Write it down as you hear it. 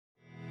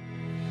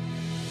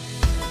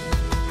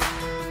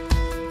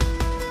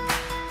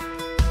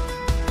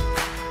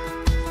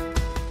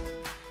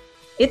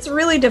It's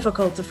really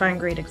difficult to find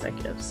great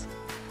executives.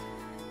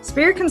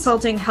 Spirit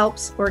Consulting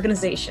helps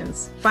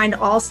organizations find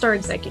all-star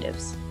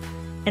executives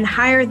and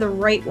hire the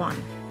right one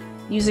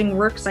using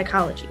work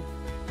psychology,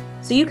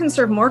 so you can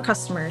serve more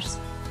customers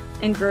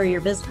and grow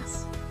your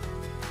business.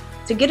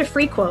 To get a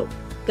free quote,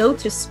 go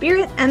to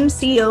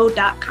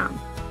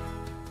spiritmco.com.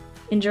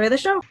 Enjoy the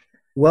show.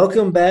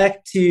 Welcome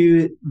back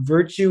to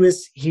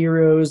Virtuous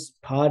Heroes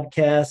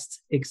podcast.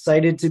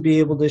 Excited to be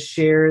able to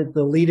share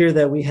the leader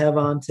that we have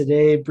on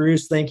today.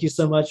 Bruce, thank you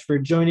so much for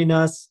joining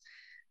us.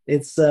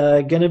 It's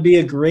going to be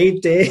a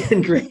great day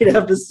and great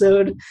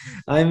episode.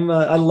 I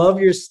love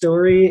your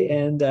story,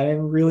 and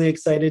I'm really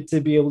excited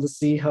to be able to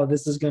see how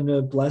this is going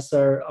to bless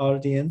our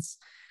audience.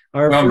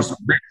 It's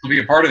great to be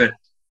a part of it.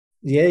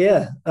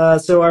 Yeah.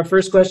 So our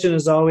first question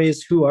is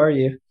always, who are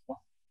you?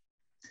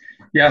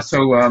 Yeah,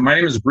 so my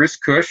name is Bruce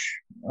Kusch.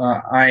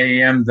 I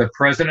am the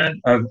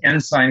president of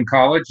Ensign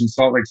College in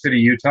Salt Lake City,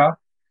 Utah.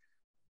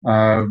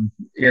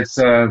 It's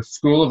a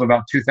school of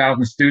about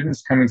 2,000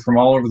 students coming from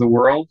all over the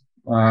world.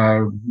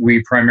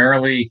 We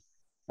primarily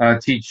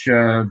teach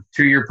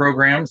two-year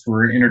programs.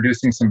 We're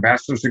introducing some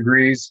bachelor's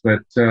degrees,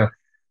 but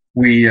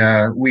we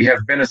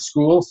have been a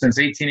school since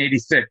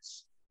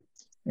 1886,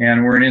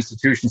 and we're an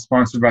institution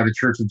sponsored by the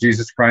Church of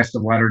Jesus Christ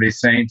of Latter-day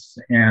Saints.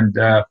 And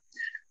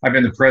I've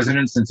been the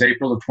president since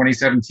April of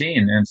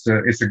 2017, and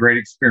it's a great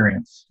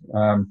experience.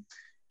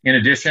 In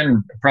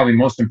addition, probably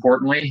most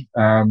importantly,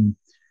 I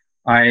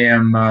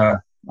am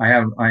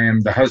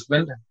the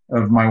husband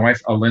of my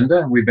wife,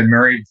 Alinda. We've been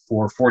married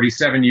for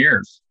 47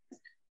 years,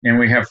 and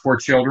we have 4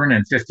 children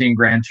and 15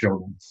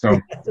 grandchildren. So,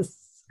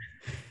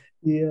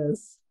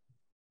 yes.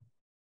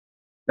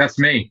 That's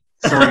me.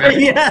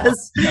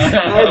 Yes.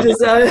 I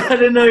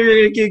didn't know you were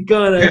going to keep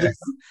going.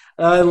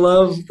 I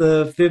love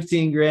the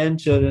 15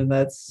 grandchildren.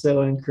 That's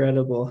so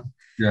incredible.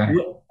 Yeah.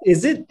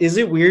 Is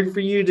it weird for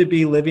you to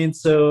be living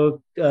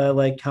so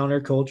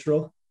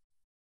countercultural?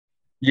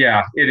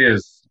 Yeah, it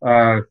is.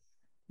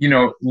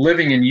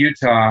 Living in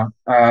Utah,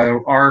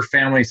 our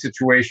family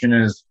situation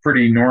is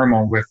pretty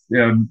normal with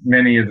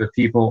many of the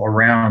people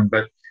around.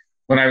 But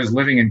when I was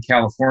living in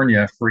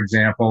California, for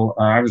example,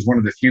 I was one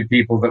of the few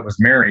people that was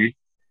married,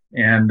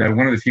 and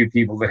one of the few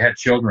people that had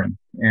children.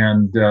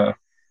 And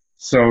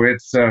so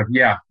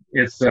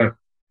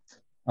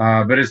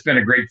but it's been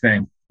a great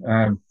thing.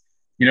 When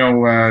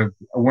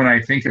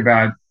I think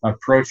about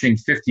approaching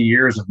 50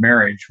 years of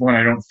marriage,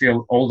 I don't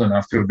feel old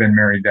enough to have been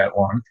married that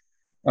long.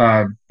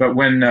 But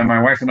when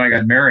my wife and I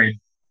got married,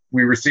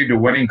 we received a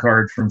wedding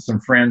card from some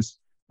friends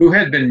who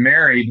had been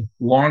married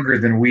longer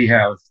than we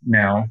have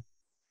now.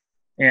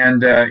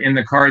 And in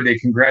the card, they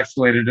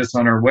congratulated us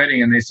on our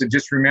wedding, and they said,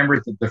 just remember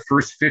that the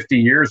first 50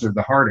 years are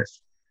the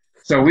hardest.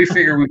 So we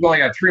figure we've only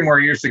got 3 more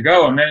years to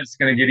go, and then it's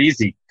going to get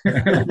easy.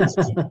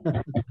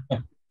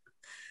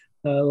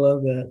 I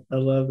love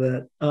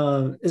that.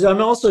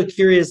 I'm also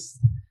curious.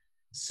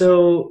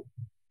 So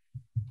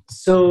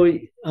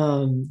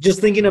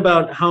just thinking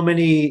about how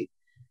many,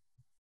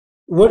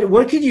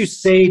 what could you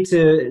say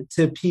to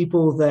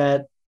people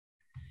that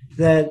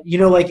in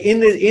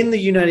the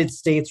United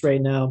States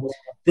right now,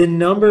 the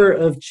number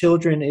of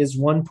children is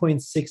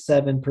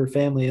 1.67 per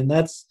family, and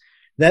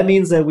that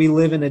means that we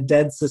live in a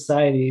dead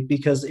society,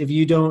 because if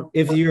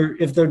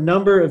the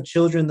number of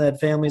children that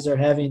families are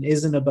having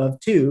isn't above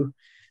 2,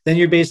 then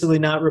you're basically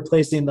not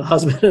replacing the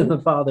husband and the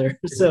father.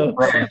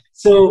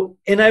 So,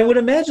 and I would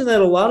imagine that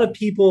a lot of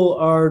people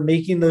are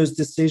making those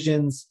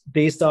decisions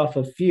based off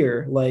of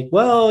fear. Like,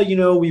 well,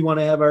 we want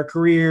to have our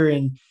career,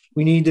 and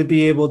we need to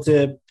be able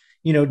to,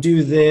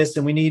 do this,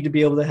 and we need to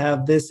be able to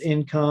have this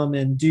income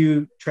and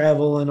do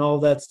travel and all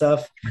that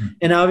stuff.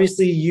 And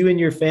obviously you and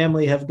your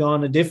family have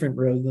gone a different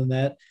road than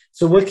that.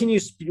 So what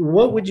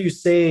would you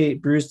say,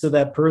 Bruce, to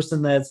that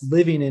person that's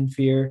living in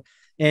fear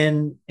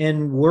and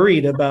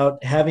worried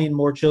about having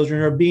more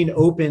children or being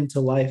open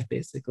to life,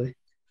 basically?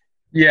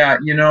 Yeah,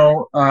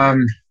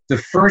 the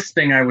first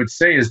thing I would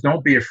say is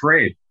don't be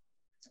afraid.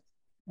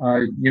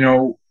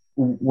 When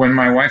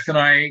my wife and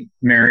I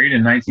married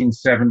in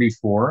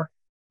 1974,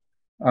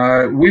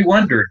 we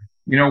wondered,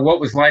 what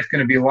was life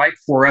going to be like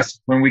for us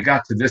when we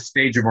got to this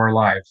stage of our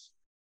lives?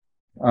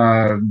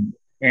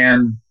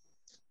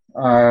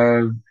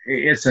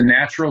 It's a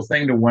natural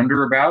thing to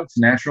wonder about. It's a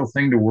natural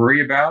thing to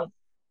worry about.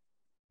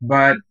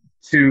 But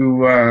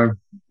to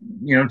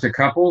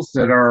couples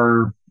that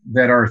are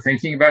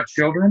thinking about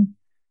children,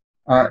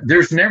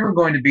 there's never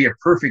going to be a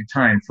perfect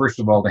time, first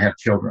of all, to have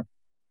children.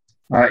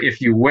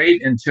 If you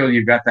wait until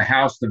you've got the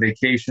house, the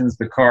vacations,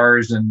 the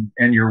cars,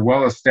 and you're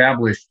well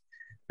established,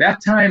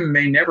 that time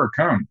may never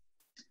come.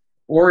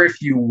 Or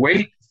if you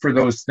wait for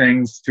those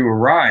things to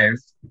arrive,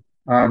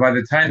 by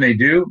the time they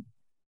do,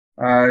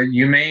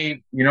 it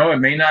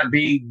may not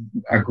be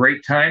a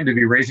great time to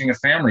be raising a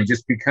family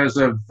just because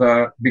of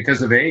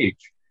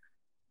age.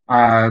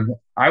 I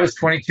was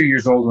 22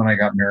 years old when I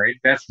got married.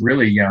 That's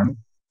really young.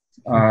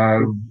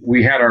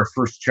 We had our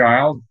first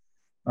child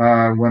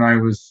when I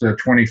was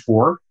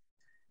 24.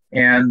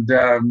 And,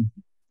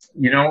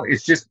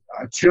 it's just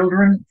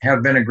children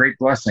have been a great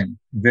blessing.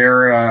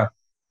 They're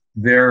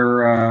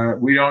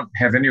We don't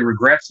have any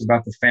regrets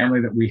about the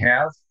family that we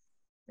have,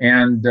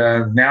 and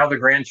now the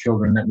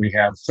grandchildren that we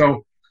have.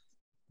 So,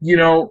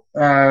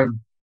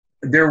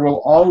 there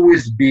will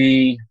always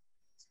be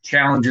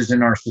challenges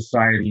in our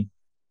society.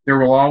 There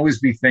will always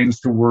be things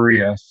to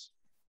worry us.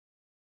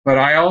 But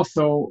I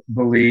also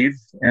believe,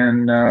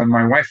 and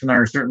my wife and I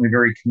are certainly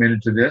very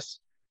committed to this,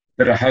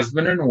 that a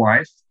husband and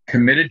wife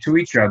committed to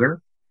each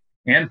other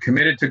and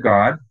committed to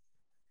God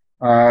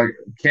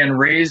can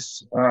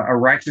raise a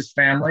righteous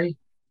family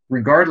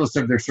regardless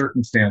of their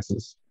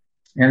circumstances.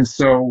 And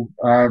so,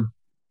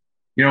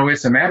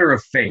 it's a matter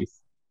of faith.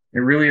 It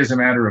really is a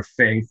matter of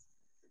faith.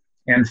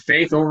 And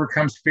faith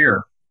overcomes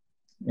fear.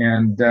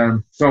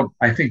 And so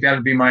I think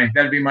that'd be my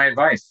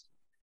advice.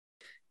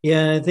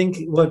 Yeah, I think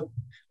what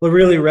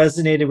really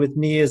resonated with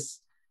me is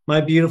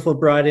my beautiful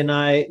bride and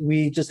I.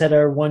 We just had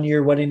our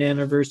 1-year wedding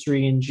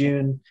anniversary in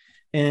June,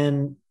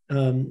 and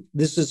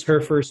this is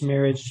her first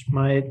marriage,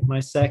 my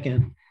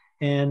second,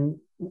 and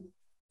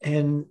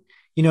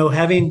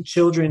having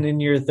children in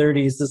your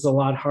 30s is a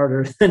lot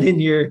harder than in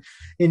your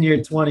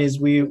 20s.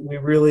 We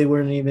really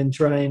weren't even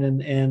trying,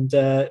 and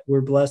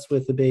we're blessed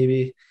with the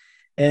baby,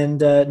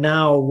 and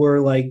now we're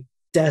like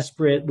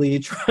desperately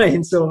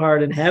trying so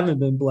hard and haven't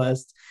been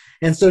blessed.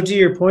 And so to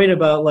your point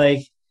about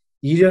like,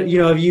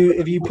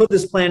 if you put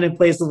this plan in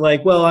place of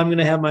like, well, I'm going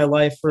to have my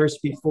life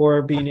first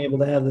before being able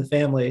to have the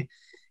family,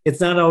 it's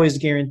not always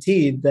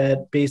guaranteed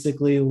that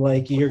basically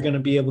like you're going to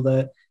be able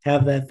to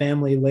have that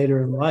family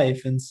later in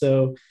life. And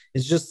so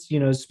it's just,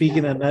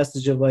 speaking that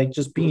message of like,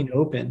 just being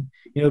open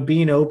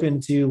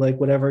to like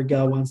whatever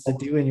God wants to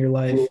do in your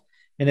life.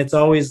 And it's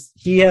always,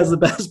 he has the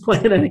best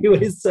plan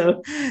anyway.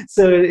 So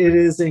it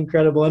is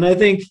incredible. And I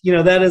think,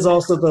 that is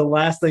also the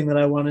last thing that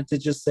I wanted to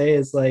just say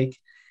is like,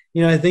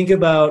 I think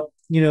about,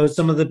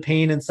 some of the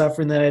pain and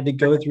suffering that I had to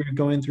go through,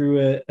 going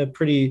through a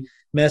pretty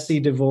messy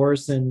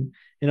divorce and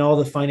all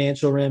the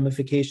financial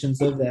ramifications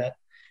of that.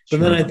 But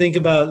then I think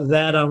about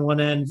that on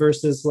one end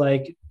versus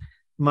like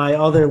my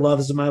other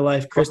loves of my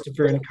life,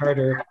 Christopher and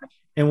Carter.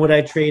 And would I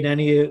trade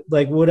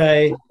would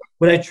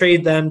I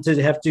trade them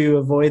to have to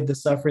avoid the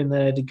suffering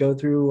that I had to go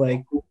through?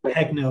 Like,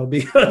 heck no,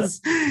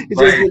 because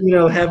just,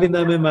 having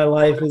them in my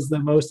life is the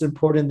most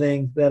important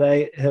thing that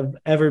I have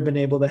ever been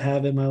able to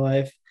have in my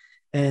life.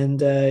 And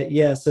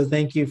so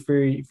thank you for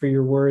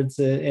your words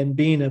and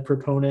being a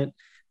proponent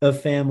of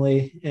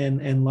family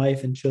and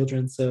life and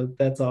children. So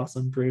that's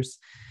awesome, Bruce.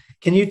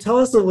 Can you tell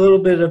us a little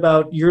bit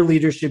about your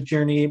leadership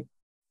journey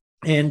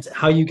and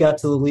how you got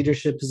to the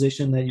leadership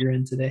position that you're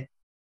in today?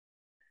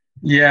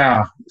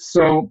 Yeah.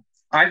 So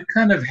I've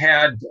kind of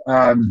had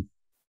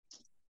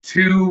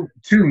two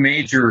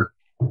major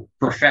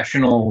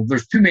professional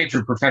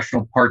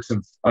parts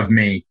of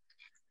me.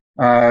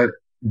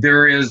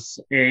 There's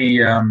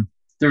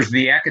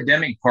the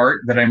academic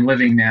part that I'm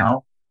living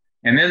now,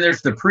 and then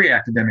there's the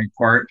pre-academic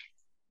part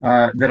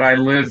that I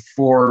lived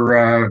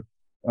for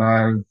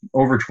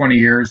over 20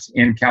 years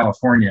in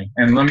California.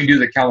 And let me do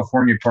the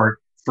California part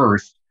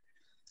first.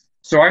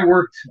 So I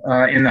worked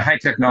in the high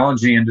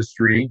technology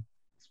industry,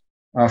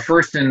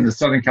 first in the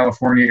Southern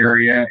California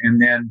area,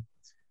 and then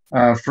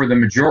for the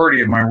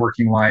majority of my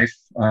working life,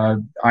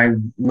 I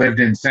lived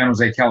in San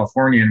Jose,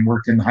 California, and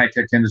worked in the high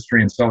tech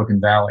industry in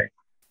Silicon Valley.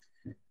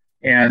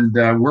 And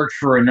worked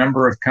for a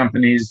number of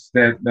companies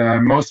that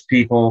most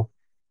people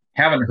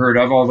haven't heard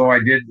of, although I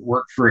did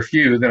work for a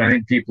few that I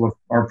think people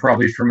are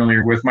probably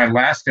familiar with. My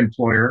last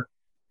employer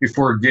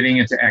before getting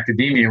into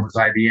academia was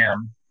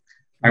IBM.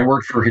 I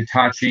worked for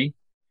Hitachi,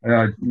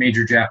 a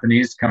major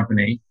Japanese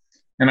company,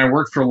 and I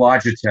worked for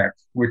Logitech,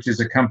 which is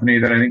a company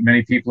that I think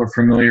many people are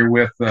familiar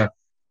with, the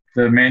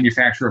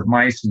manufacturer of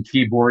mice and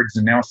keyboards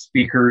and now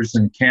speakers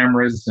and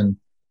cameras and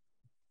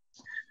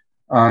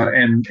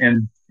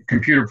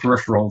computer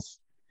peripherals.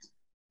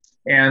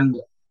 And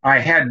I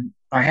had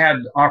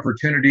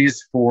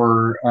opportunities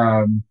for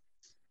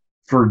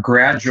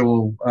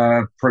gradual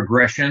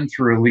progression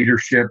through a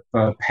leadership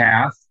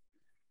path.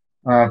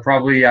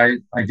 Probably, I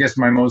guess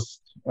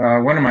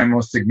one of my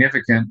most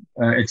significant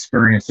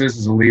experiences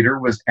as a leader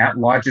was at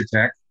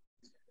Logitech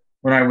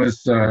when I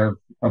was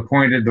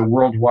appointed the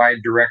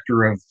worldwide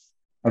director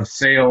of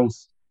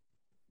sales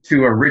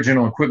to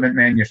original equipment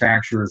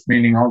manufacturers,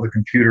 meaning all the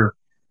computer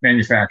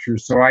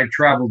manufacturers. So I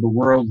traveled the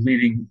world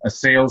leading a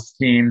sales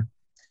team,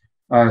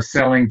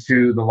 selling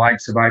to the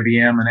likes of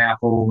IBM and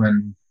Apple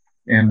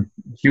and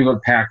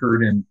Hewlett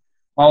Packard and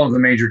all of the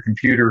major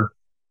computer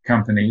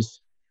companies.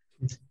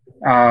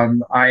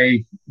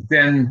 I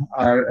then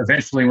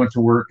eventually went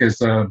to work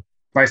as a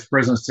vice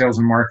president of sales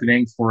and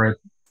marketing for a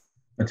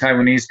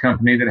Taiwanese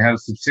company that had a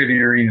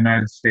subsidiary in the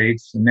United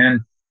States, and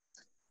then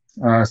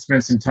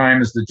spent some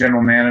time as the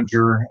general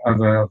manager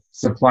of a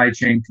supply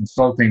chain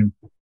consulting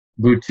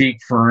boutique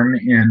firm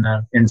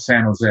in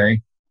San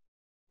Jose.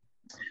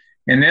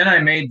 And then I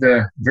made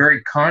the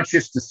very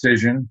conscious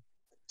decision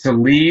to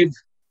leave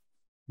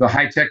the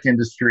high-tech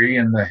industry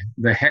and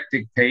the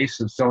hectic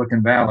pace of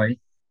Silicon Valley.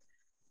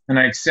 And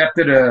I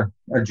accepted a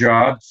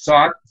job,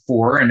 sought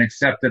for and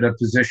accepted a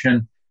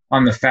position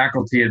on the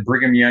faculty at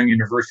Brigham Young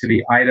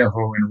University,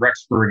 Idaho, in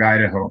Rexburg,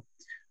 Idaho,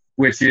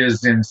 which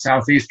is in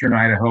southeastern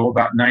Idaho,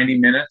 about 90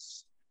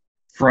 minutes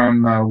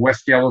from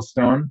West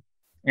Yellowstone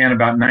and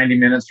about 90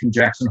 minutes from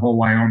Jackson Hole,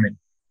 Wyoming.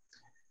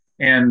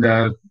 And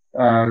a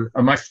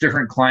much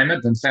different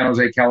climate than San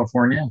Jose,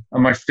 California, a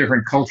much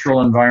different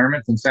cultural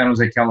environment than San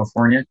Jose,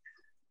 California.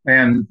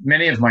 And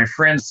many of my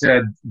friends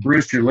said,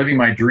 Bruce, you're living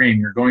my dream.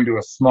 You're going to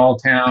a small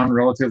town,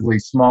 relatively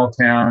small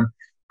town,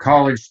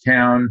 college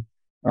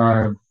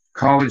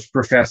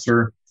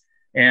professor.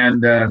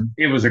 And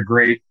it was a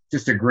great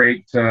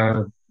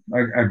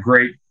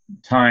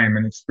time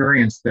and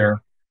experience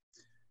there.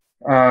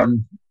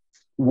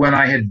 When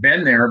I had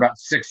been there about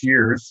 6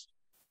 years,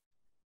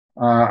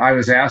 I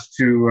was asked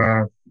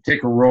to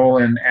take a role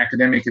in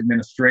academic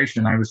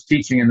administration. I was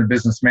teaching in the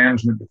business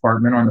management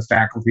department on the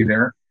faculty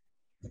there,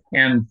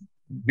 and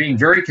being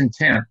very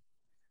content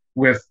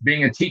with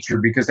being a teacher,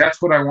 because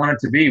that's what I wanted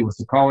to be, was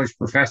a college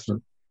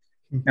professor.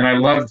 And I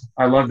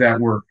loved that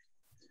work.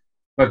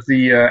 But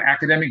the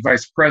academic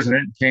vice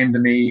president came to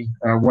me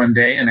one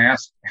day and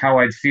asked how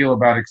I'd feel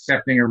about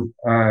accepting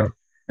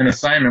an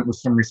assignment with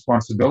some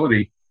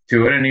responsibility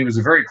to it. And he was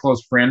a very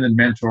close friend and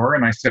mentor.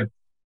 And I said,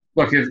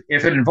 look,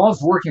 if it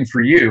involves working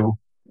for you,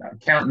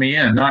 count me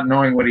in, not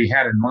knowing what he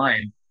had in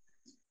mind.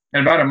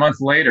 And about a month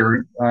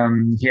later,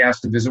 he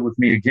asked to visit with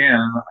me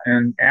again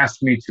and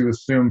asked me to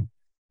assume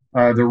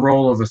the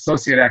role of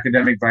associate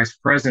academic vice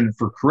president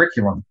for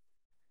curriculum,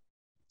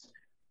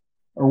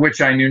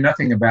 which I knew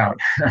nothing about,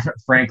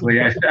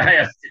 frankly.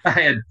 I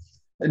had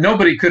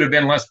nobody could have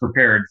been less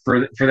prepared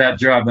for that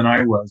job than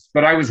I was,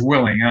 but I was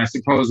willing. And I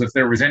suppose if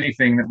there was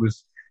anything that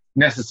was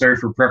necessary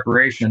for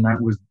preparation,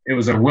 it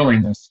was a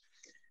willingness.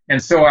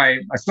 And so I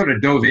sort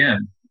of dove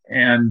in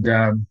and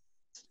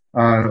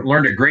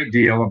learned a great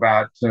deal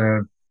about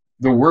the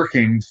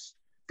workings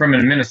from an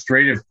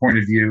administrative point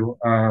of view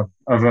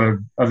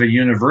of a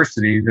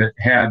university that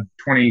had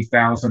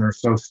 20,000 or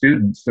so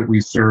students that we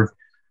served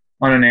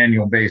on an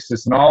annual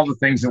basis, and all the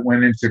things that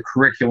went into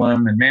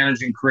curriculum and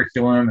managing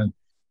curriculum and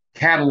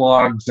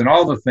catalogs and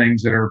all the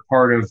things that are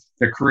part of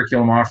the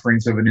curriculum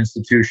offerings of an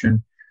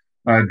institution,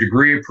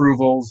 degree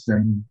approvals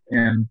and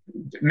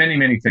many,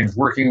 many things,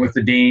 working with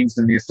the deans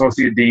and the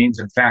associate deans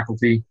and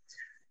faculty.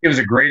 It was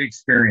a great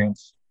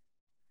experience.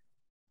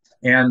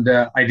 And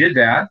I did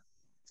that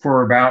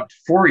for about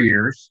 4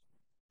 years.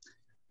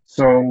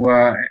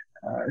 So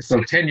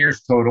 10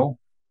 years total.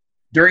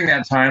 During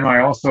that time, I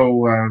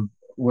also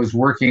was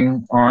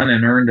working on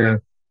and earned a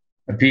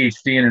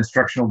Ph.D. in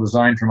instructional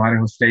design from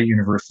Idaho State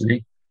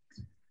University.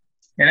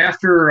 And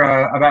after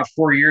about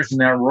 4 years in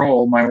that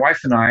role, my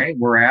wife and I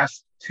were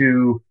asked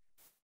to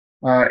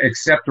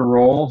accept a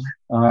role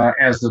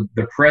as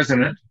the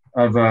president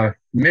of a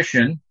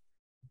mission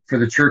for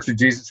the Church of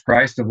Jesus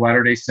Christ of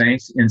Latter-day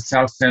Saints in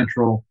South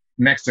Central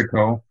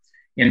Mexico,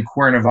 in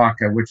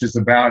Cuernavaca, which is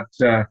about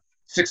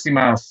 60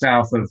 miles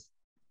south of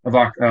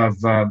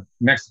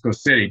Mexico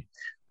City.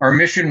 Our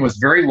mission was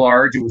very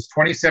large. It was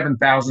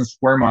 27,000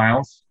 square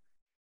miles.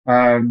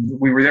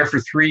 We were there for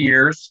 3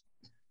 years.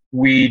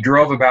 We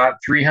drove about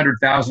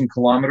 300,000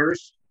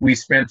 kilometers. We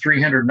spent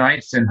 300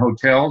 nights in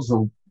hotels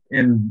of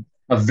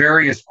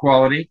various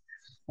quality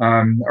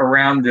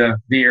around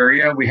the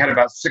area. We had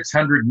about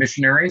 600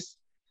 missionaries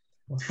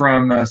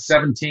from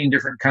 17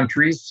 different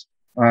countries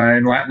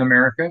in Latin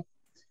America.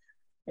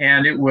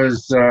 And it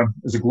was a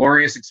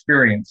glorious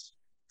experience.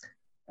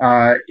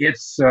 But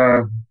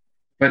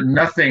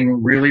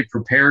nothing really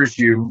prepares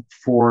you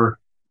for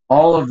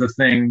all of the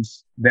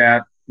things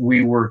that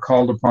we were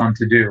called upon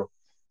to do.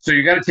 So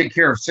you got to take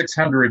care of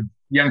 600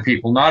 young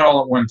people, not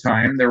all at one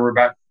time. There were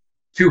about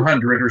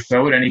 200 or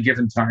so at any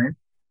given time.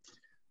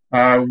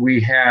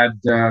 We had,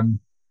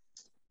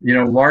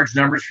 large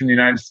numbers from the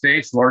United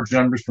States, large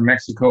numbers from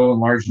Mexico,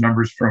 and large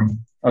numbers from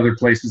other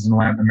places in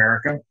Latin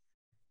America.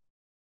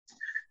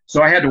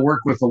 So I had to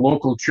work with the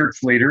local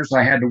church leaders.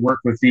 I had to work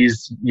with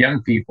these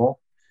young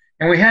people.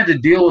 And we had to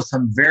deal with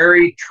some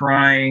very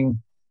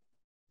trying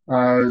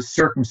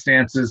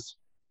circumstances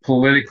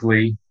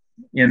politically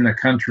in the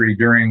country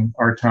during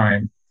our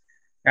time.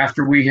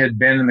 After we had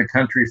been in the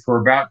country for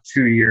about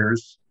 2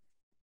 years,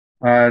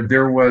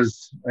 there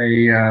was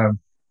a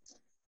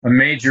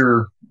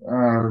major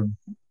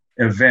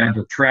event,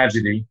 a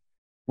tragedy,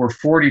 where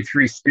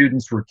 43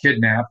 students were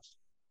kidnapped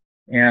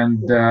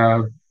and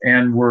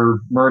were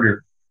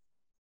murdered.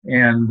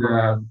 And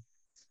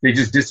they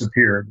just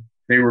disappeared.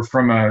 They were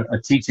from a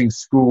teaching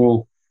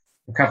school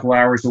a couple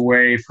hours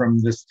away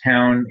from this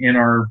town in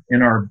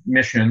our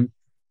mission.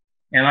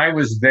 And I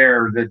was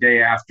there the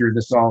day after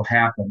this all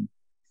happened.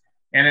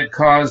 And it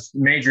caused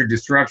major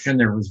disruption.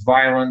 There was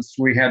violence.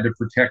 We had to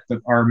protect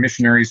our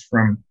missionaries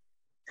from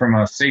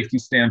a safety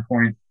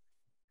standpoint.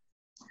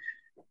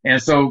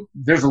 And so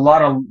there's a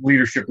lot of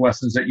leadership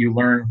lessons that you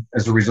learn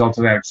as a result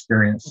of that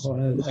experience. So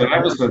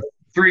that was a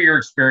 3-year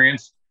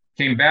experience.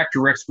 Came back to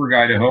Rexburg,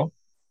 Idaho,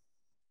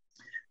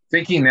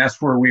 thinking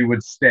that's where we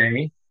would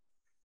stay,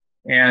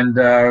 and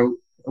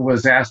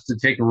was asked to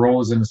take a role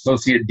as an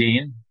associate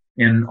dean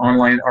in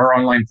our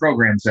online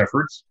programs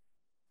efforts.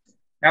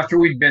 after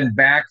we'd been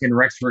back in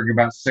Rexburg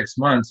about 6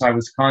 months, I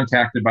was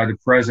contacted by the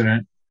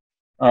president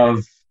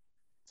of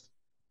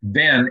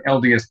then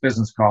LDS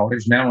Business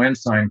College, now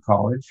Ensign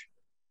College,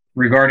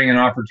 regarding an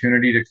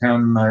opportunity to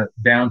come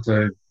down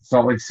to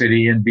Salt Lake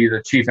City and be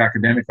the chief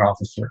academic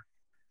officer,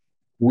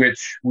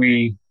 which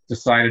we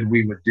decided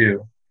we would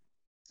do.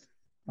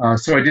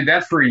 So I did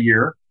that for a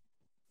year,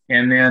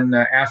 and then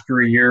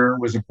after a year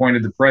was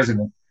appointed the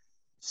president.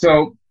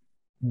 So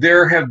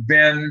there have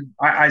been,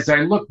 as I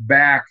look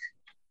back,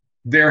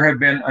 there have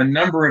been a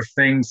number of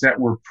things that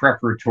were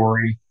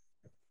preparatory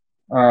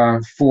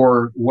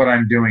for what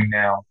I'm doing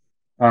now.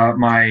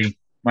 My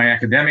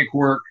academic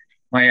work,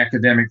 my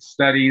academic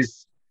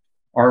studies,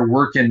 our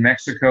work in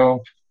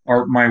Mexico,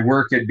 my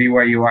work at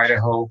BYU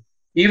Idaho,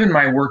 even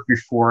my work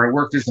before. I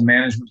worked as a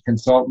management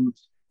consultant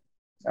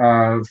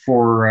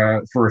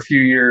for a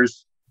few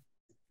years,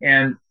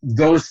 and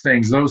those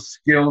things, those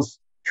skills,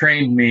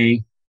 trained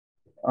me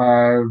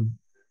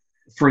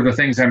for the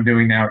things I'm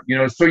doing now.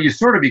 So you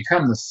sort of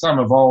become the sum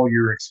of all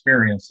your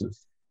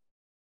experiences,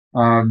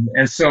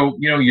 and so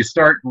you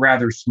start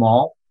rather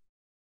small,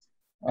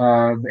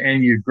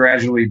 and you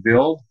gradually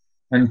build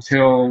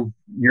until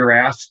you're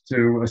asked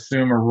to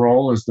assume a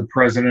role as the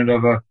president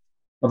of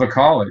a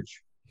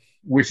college,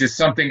 which is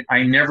something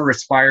I never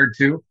aspired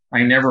to,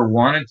 I never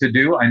wanted to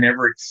do, I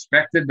never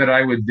expected that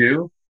I would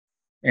do.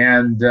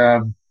 And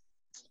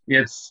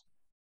it's,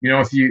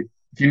 if you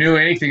knew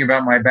anything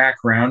about my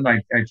background,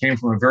 I came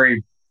from a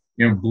very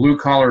blue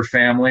collar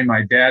family.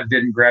 My dad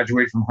didn't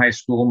graduate from high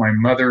school. My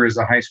mother is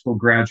a high school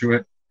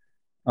graduate.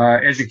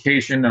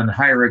 Education and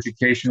higher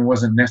education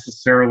wasn't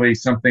necessarily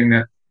something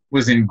that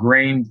was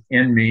ingrained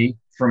in me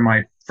from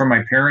my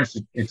parents'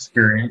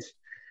 experience.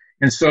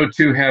 And so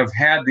to have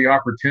had the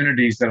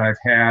opportunities that I've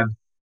had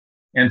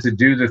and to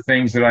do the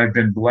things that I've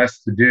been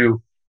blessed to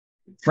do,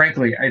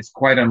 frankly, it's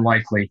quite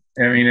unlikely.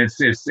 I mean, it's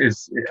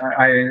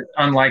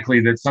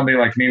unlikely that somebody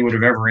like me would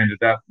have ever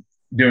ended up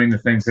doing the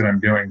things that I'm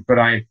doing. But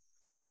I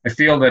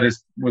feel that it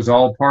was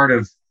all part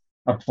of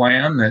a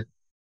plan that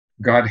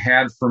God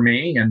had for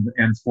me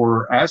and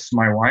for us,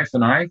 my wife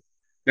and I,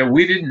 that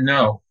we didn't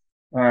know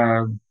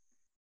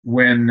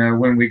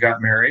when we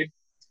got married.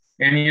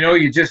 And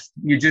you just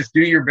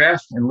do your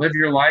best and live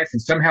your life,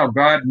 and somehow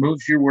God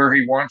moves you where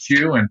He wants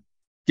you and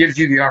gives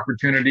you the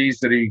opportunities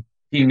that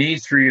He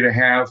needs for you to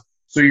have,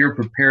 so you're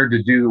prepared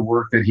to do the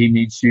work that He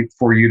needs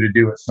for you to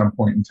do at some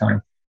point in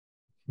time.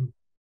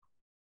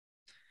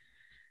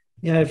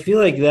 Yeah, I feel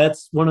like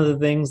that's one of the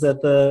things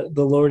that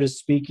the Lord is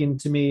speaking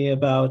to me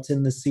about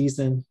in the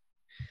season.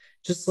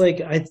 Just like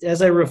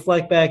as I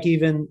reflect back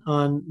even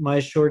on my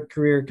short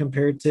career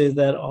compared to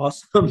that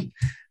awesome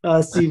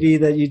CV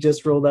that you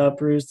just rolled out,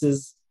 Bruce,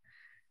 is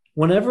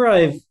whenever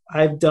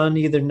I've done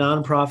either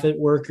nonprofit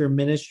work or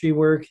ministry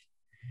work,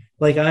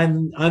 like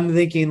I'm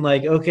thinking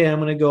like, okay,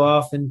 I'm going to go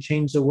off and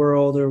change the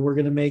world, or we're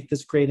going to make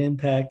this great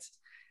impact.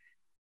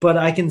 But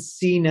I can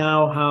see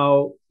now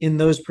how in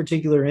those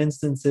particular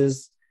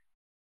instances,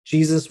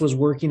 Jesus was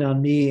working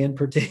on me in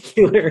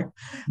particular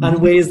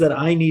on ways that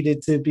I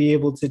needed to be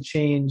able to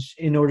change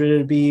in order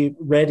to be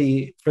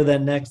ready for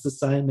that next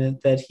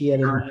assignment that He had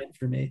in mind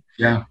for me.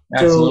 Yeah,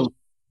 absolutely. So,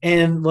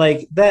 and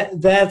like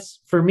that's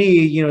for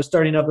me,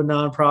 starting up a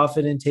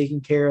nonprofit and taking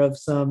care of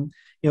some,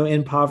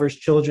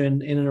 impoverished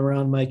children in and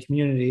around my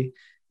community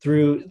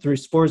through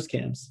sports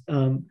camps.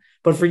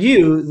 But for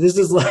you, this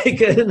is like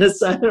an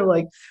assignment,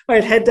 like, all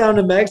right, head down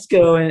to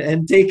Mexico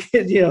and take,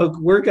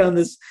 work on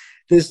this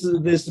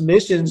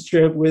missions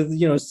trip with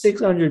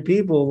 600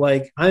 people.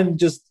 Like I'm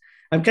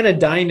kind of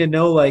dying to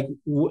know, like,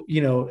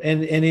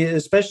 and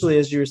especially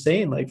as you're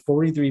saying, like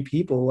 43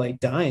 people like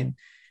dying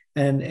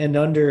and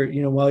under,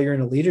 while you're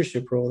in a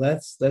leadership role.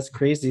 That's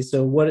crazy.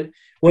 So what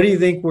do you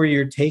think were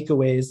your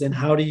takeaways, and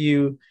how do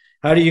you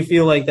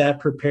feel like that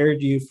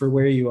prepared you for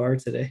where you are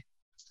today?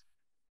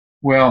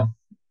 Well,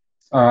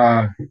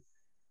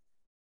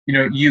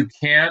 you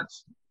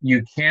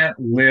can't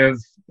live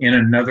in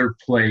another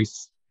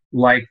place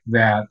like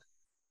that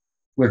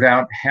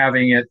without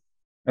having it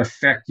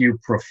affect you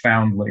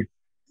profoundly.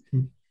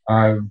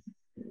 My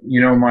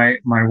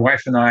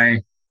wife and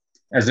I,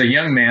 as a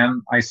young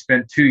man, I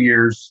spent 2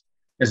 years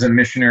as a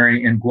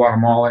missionary in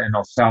Guatemala and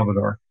El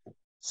Salvador.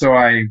 So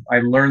I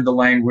learned the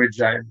language.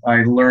 I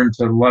learned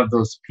to love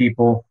those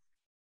people.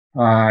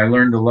 I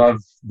learned to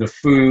love the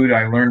food.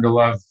 I learned to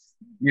love,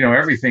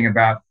 everything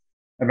about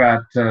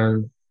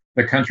the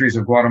countries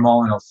of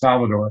Guatemala and El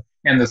Salvador.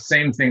 And the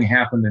same thing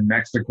happened in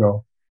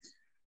Mexico.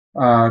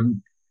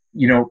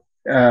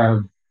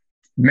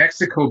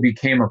 Mexico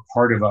became a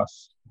part of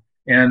us.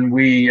 And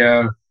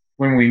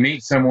when we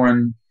meet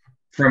someone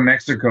from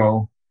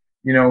Mexico,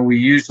 we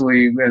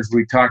usually, as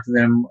we talk to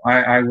them,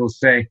 I will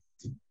say,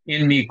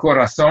 "En mi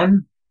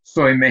corazón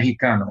soy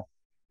mexicano."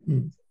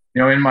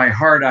 In my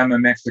heart, I'm a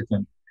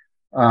Mexican.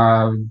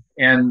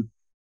 And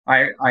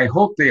I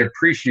hope they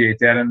appreciate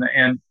that.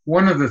 And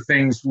one of the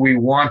things we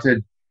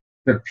wanted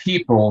the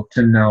people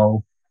to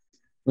know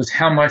was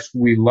how much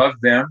we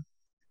loved them,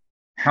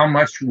 how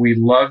much we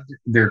loved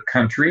their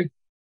country,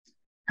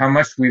 how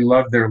much we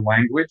loved their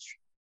language,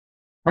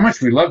 how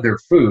much we loved their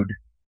food,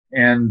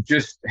 and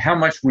just how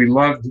much we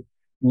loved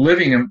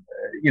living,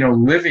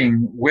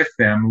 living with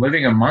them,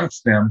 living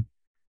amongst them.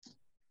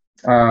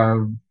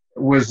 Uh,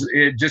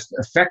 it just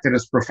affected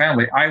us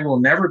profoundly. I will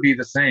never be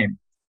the same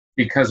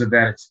because of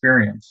that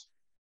experience.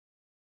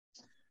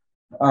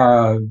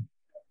 Uh,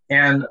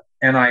 and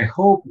I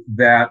hope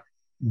that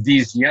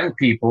these young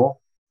people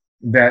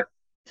that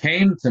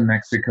came to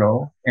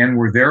Mexico and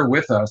were there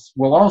with us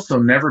will also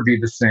never be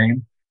the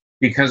same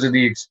because of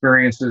the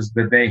experiences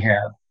that they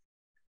had.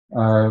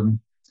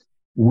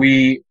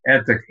 We,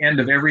 at the end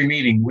of every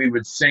meeting, we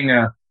would sing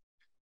a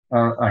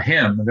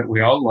hymn that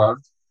we all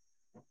loved.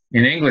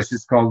 In English,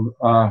 it's called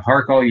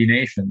 "Hark All Ye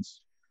Nations,"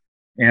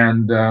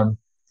 and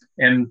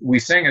we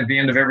sang at the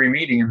end of every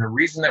meeting. And the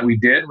reason that we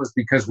did was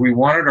because we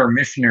wanted our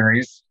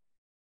missionaries,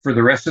 for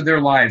the rest of their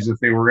lives, if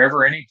they were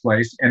ever any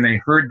place and they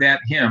heard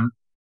that hymn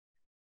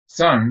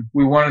sung,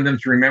 we wanted them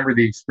to remember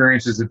the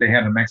experiences that they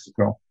had in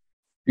Mexico,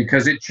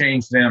 because it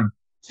changed them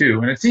too.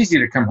 And it's easy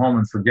to come home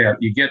and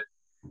forget. You get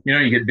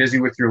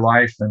busy with your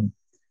life,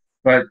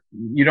 but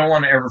you don't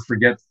want to ever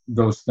forget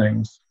those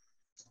things.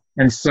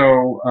 And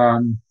so,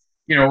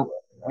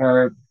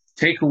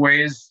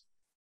 takeaways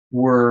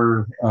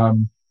were,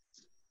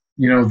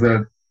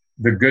 the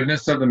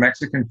goodness of the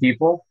Mexican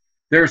people.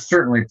 There's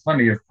certainly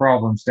plenty of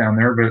problems down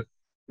there, but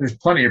there's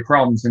plenty of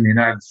problems in the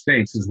United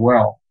States as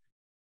well.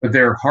 But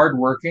they're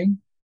hardworking,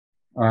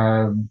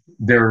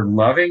 they're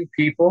loving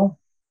people,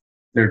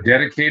 they're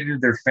dedicated to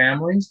their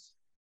families,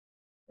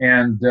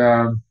 and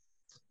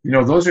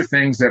those are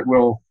things that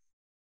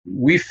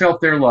we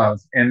felt their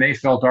love, and they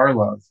felt our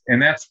love, and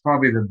that's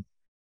probably the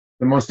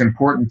most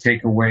important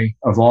takeaway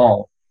of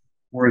all,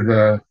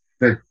 were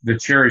the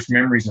cherished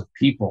memories of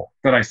people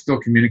that I still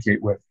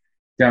communicate with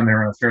down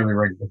there on a fairly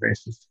regular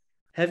basis.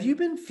 Have you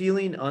been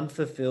feeling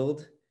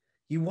unfulfilled?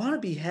 You want to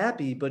be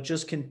happy, but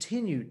just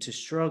continue to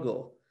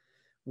struggle.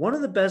 One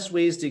of the best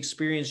ways to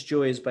experience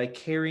joy is by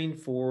caring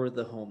for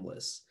the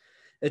homeless.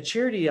 A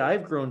charity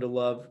I've grown to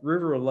love,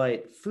 River of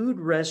Light, food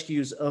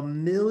rescues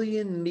 1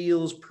 million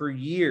meals per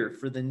year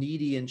for the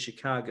needy in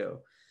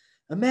Chicago.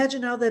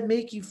 Imagine how that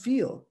make you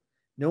feel,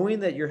 knowing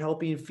that you're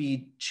helping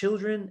feed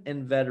children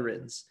and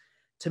veterans.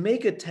 To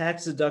make a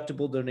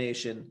tax-deductible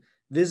donation,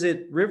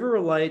 visit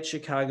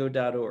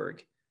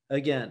riveroflightchicago.org.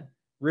 Again,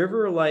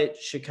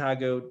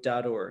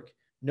 riveroflightchicago.org.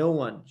 No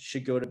one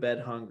should go to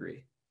bed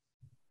hungry.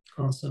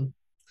 Awesome.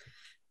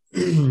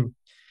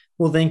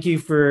 Well, thank you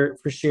for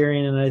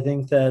sharing. And I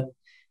think that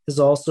is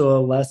also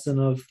a lesson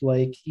of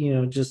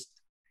just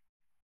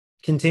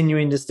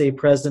continuing to stay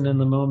present in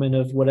the moment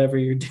of whatever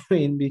you're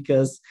doing,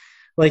 because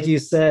like you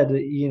said,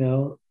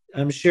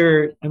 I'm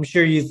sure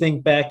you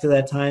think back to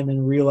that time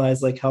and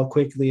realize how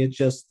quickly it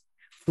just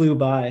flew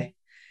by.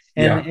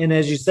 And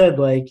as you said,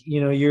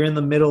 you're in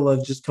the middle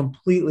of just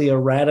completely a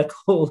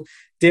radical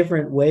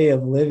different way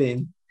of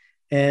living.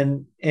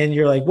 And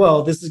you're like,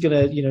 well, this is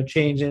going to,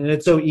 change. And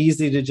it's so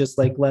easy to just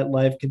let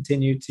life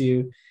continue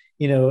to,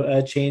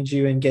 change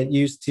you and get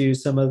used to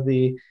some of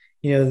the,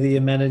 the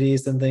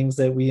amenities and things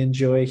that we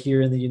enjoy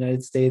here in the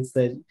United States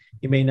that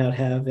you may not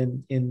have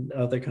in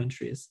other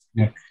countries.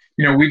 Yeah.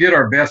 We did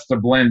our best to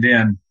blend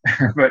in,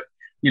 but,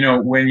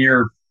 when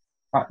you're,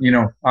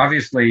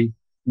 obviously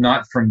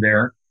not from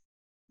there.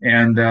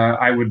 And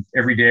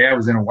every day I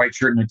was in a white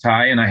shirt and a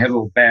tie, and I had a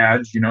little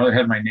badge, that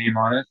had my name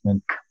on it.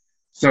 And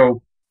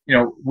so,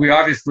 we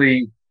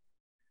obviously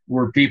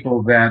were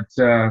people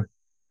that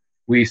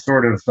we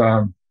sort of,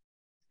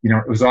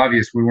 it was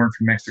obvious we weren't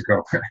from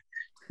Mexico,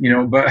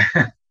 but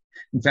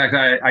in fact,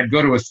 I'd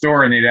go to a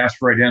store and they'd ask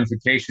for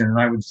identification, and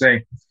I would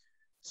say,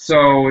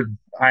 so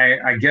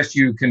I guess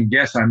you can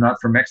guess I'm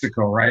not from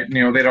Mexico, right?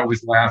 And, they'd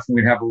always laugh, and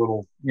we'd have a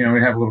little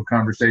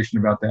conversation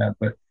about that.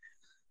 But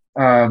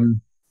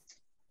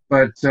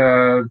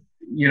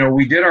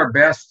we did our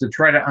best to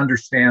try to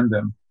understand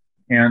them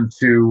and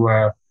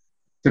to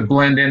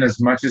blend in as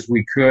much as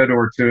we could,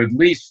 or to at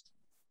least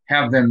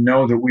have them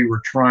know that we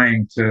were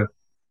trying to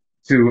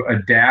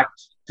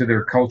adapt to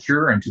their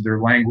culture and to their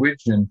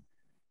language, and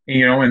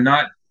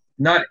not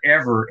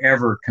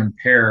ever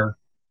compare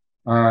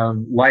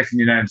life in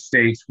the United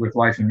States with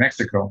life in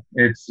Mexico.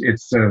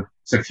 It's a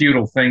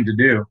futile thing to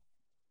do,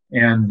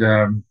 and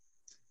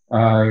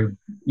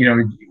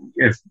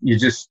if you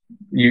just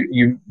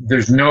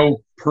there's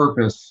no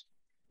purpose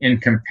in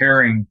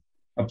comparing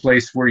a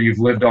place where you've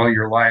lived all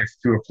your life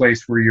to a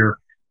place where you're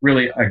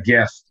really a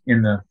guest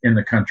in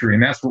the country.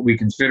 And that's what we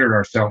considered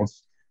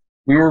ourselves.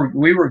 We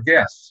were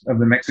guests of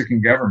the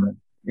Mexican government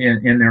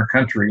in their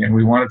country, and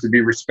we wanted to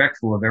be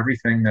respectful of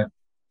everything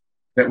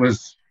that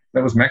was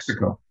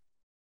Mexico.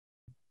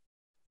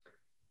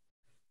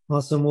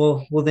 Awesome.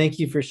 Well, thank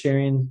you for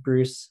sharing,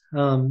 Bruce.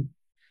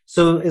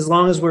 So as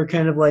long as we're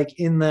kind of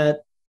in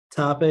that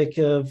topic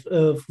of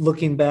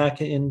looking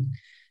back in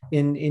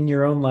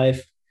your own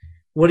life,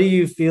 what do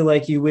you feel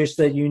like you wish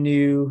that you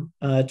knew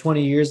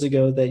 20 years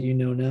ago that you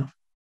know now?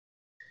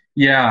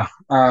 Yeah,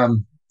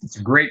 it's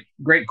a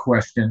great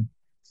question.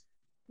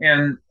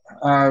 And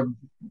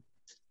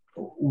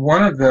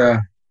one of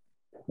the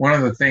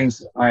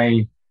things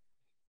I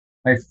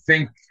I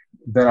think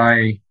that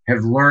I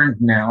have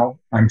learned now.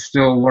 I'm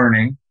still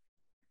learning,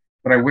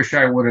 but I wish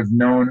I would have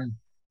known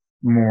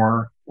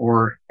more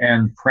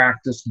and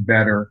practiced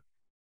better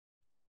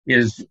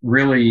is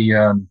really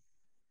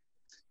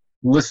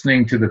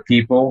listening to the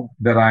people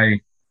that I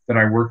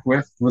work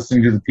with,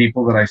 listening to the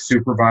people that I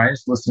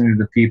supervise, listening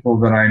to the people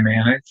that I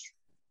manage,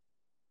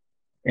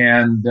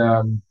 and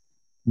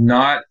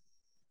not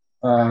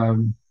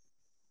um,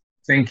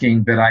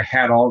 thinking that I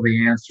had all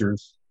the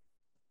answers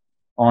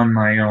on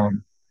my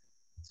own.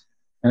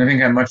 And I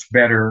think I'm much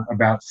better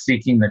about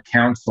seeking the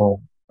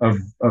counsel of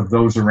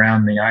those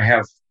around me. I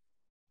have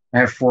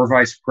 4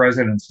 vice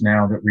presidents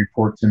now that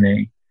report to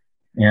me,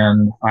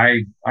 and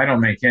I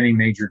don't make any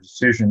major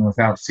decision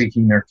without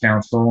seeking their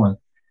counsel and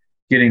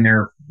getting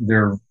their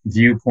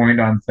viewpoint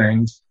on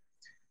things.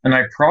 And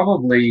I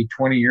probably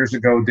 20 years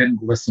ago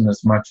didn't listen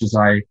as much as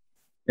I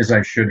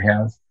should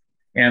have,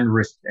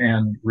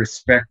 and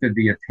respected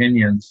the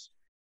opinions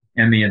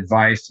and the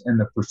advice and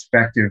the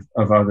perspective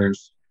of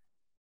others.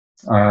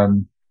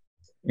 And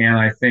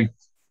I think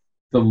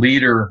the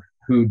leader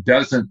who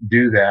doesn't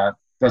do that,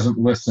 doesn't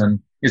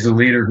listen, is a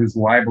leader who's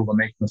liable to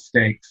make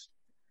mistakes.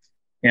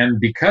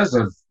 And because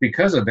of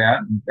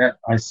that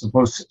I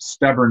suppose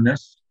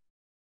stubbornness,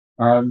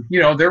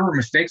 there were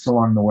mistakes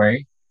along the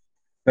way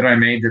that I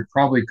made that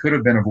probably could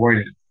have been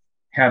avoided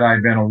had I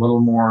been a little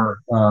more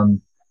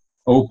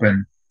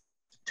open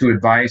to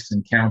advice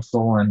and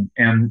counsel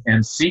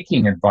and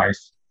seeking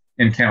advice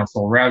and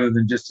counsel rather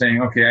than just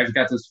saying, okay, I've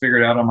got this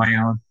figured out on my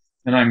own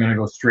and I'm going to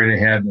go straight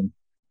ahead and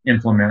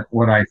implement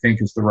what I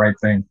think is the right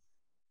thing.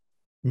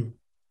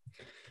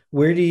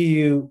 Where do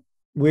you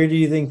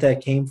think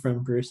that came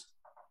from, Bruce?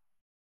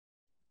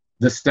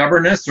 The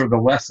stubbornness or the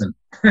lesson?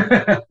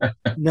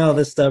 No,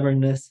 the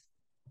stubbornness.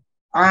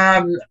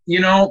 I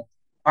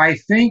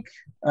think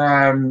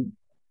I'm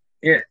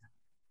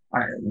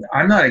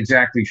not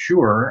exactly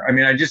sure. I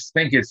mean, I just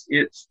think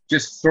it's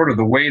just sort of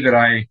the way that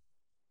I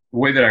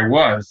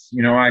was.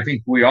 I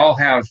think we all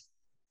have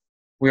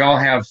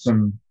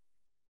some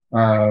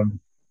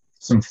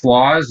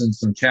flaws and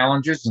some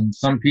challenges, and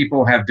some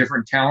people have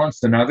different talents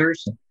than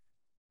others.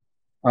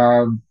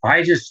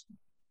 I just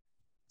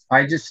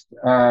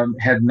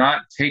had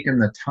not taken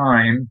the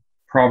time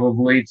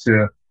probably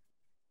to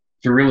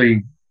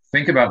really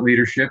think about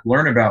leadership,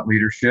 learn about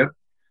leadership.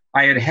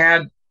 I had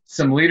had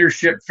some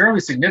fairly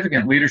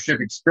significant leadership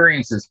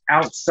experiences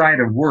outside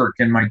of work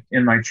in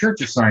my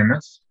church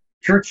assignments,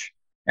 church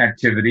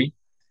activity.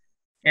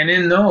 And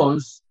in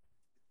those,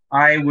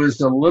 I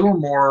was a little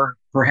more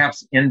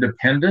perhaps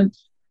independent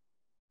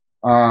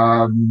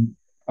in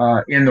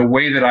the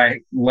way that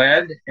I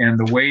led and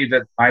the way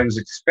that I was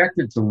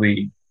expected to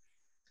lead.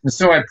 And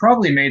so I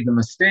probably made the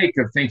mistake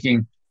of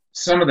thinking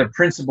some of the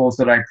principles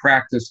that I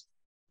practiced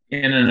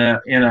in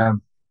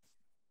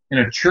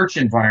a church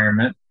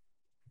environment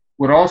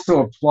would also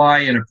apply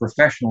in a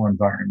professional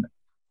environment.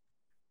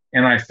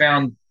 And I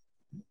found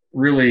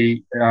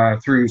really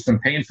through some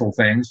painful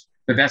things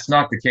that that's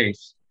not the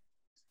case.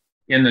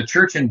 In the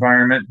church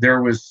environment,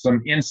 there was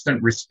some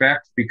instant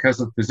respect because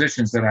of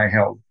positions that I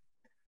held.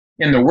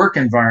 In the work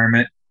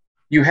environment,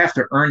 you have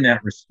to earn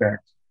that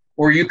respect,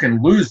 or you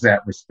can lose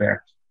that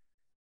respect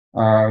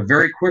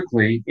very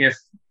quickly if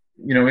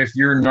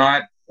you're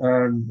not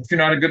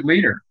a good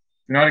leader,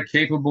 if you're not a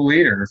capable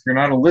leader, if you're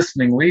not a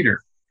listening leader.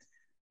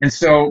 And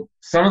so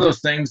some of those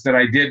things that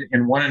I did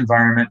in one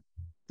environment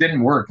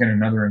didn't work in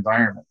another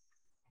environment,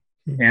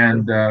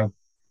 and that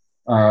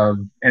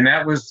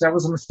was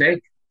a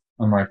mistake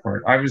on my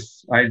part. I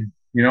just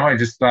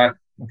thought,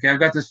 okay, I've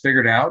got this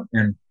figured out,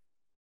 and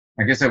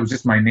I guess that was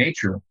just my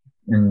nature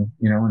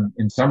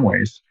in some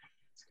ways.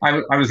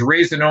 I was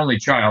raised an only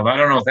child. I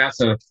don't know if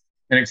that's an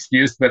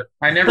excuse, but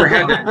I never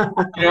had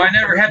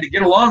to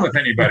get along with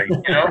anybody.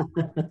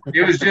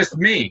 It was just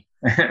me,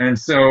 and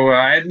so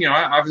I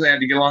obviously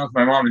had to get along with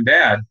my mom and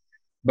dad.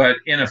 But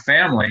in a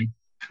family,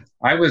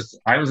 I was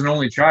an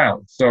only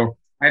child, so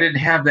I didn't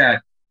have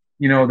that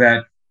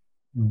that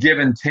give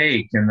and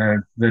take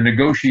and the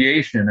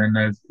negotiation and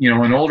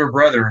an older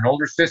brother, an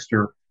older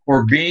sister,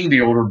 or being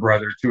the older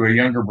brother to a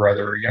younger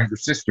brother or younger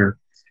sister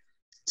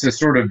to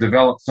sort of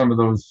develop some of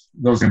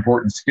those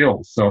important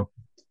skills. So.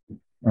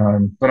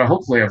 But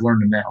hopefully I've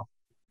learned them now.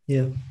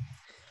 Yeah.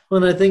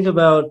 Well, and I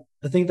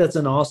think that's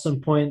an awesome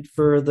point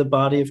for the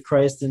body of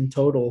Christ in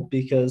total,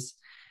 because,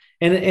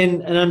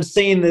 and I'm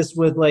saying this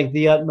with like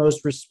the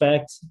utmost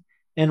respect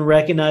and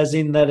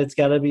recognizing that it's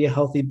got to be a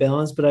healthy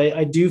balance. But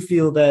I do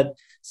feel that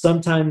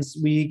sometimes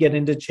we get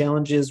into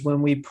challenges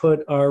when we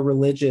put our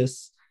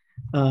religious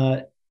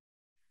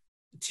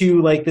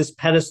to like this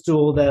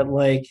pedestal that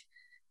like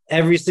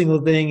every single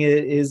thing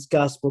is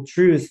gospel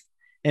truth.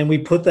 And we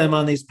put them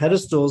on these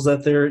pedestals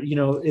that they're,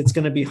 it's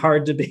going to be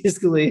hard to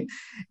basically,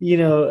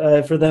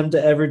 for them to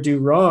ever do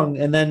wrong.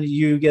 And then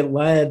you get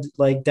led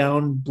like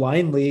down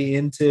blindly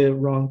into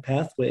wrong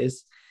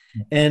pathways.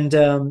 And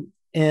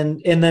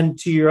then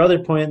to your other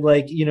point,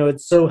 like,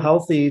 it's so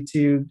healthy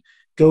to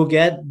go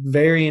get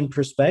varying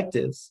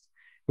perspectives.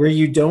 where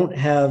you don't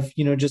have,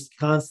 just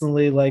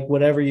constantly like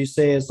whatever you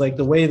say is like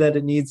the way that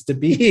it needs to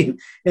be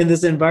in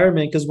this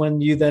environment. Because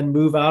when you then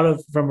move out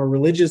of from a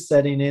religious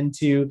setting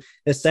into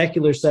a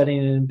secular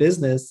setting in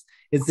business,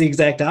 it's the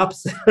exact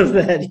opposite of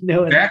that,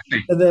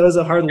 Exactly. and that was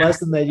a hard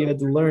lesson that you had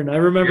to learn. I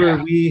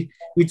remember Yeah.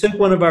 we took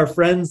one of our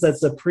friends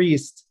that's a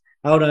priest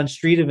out on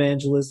street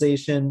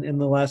evangelization in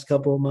the last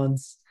couple of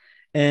months,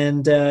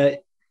 and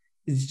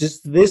it's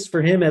just this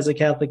for him as a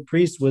Catholic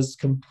priest was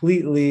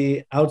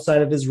completely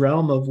outside of his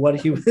realm of what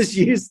he was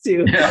used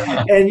to.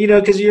 Yeah. And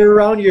because you're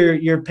around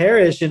your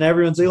parish and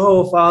everyone's like,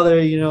 "Oh, Father,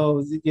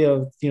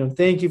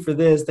 thank you for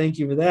this, thank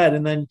you for that,"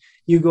 and then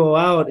you go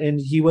out and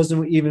he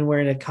wasn't even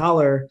wearing a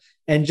collar,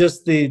 and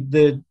just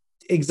the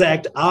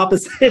exact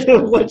opposite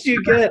of what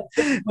you get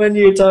when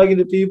you're talking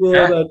to people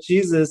Yeah. about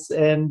Jesus.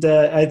 And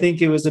I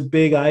think it was a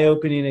big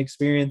eye-opening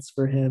experience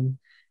for him.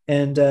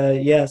 And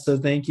so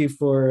thank you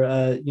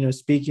for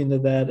speaking to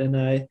that. And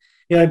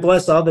I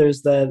bless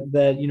others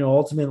that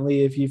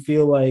ultimately, if you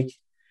feel like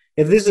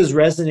if this is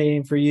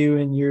resonating for you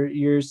and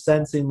you're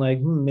sensing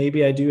like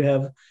maybe I do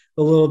have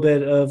a little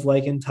bit of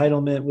like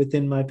entitlement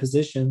within my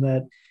position,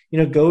 that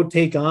go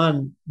take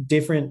on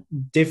different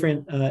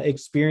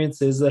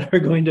experiences that are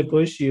going to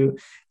push you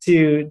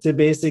to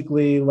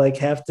basically like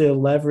have to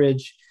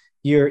leverage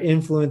your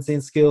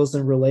influencing skills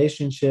and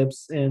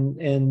relationships,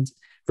 and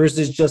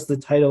versus just the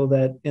title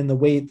that and the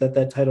weight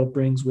that title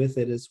brings with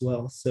it as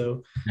well.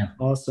 So Yeah.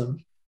 awesome.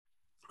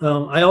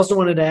 I also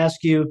wanted to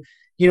ask you,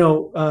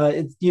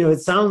 it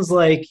sounds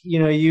like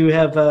you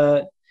have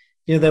that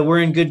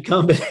we're in good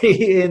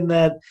company in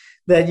that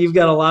you've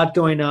got a lot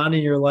going on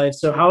in your life.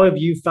 So how have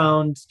you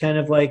found kind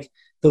of like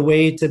the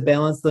way to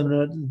balance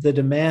the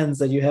demands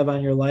that you have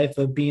on your life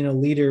of being a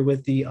leader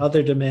with the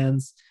other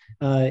demands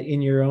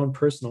in your own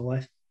personal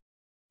life?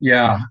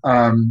 Yeah.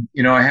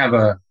 I have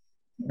a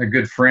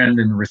good friend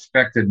and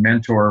respected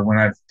mentor. When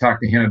I've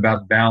talked to him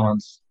about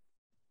balance,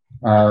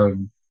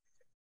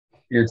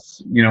 it's,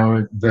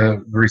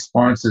 the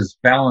response is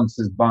balance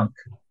is bunk.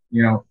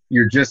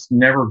 You're just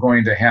never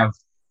going to have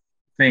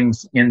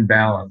things in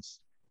balance.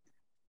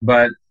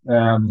 But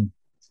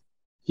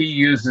he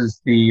uses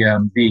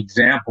the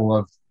example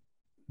of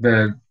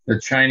the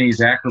Chinese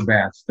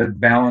acrobats that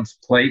balance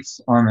plates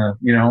on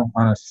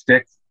a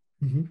stick.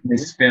 Mm-hmm. They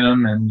spin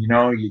them, and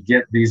you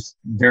get these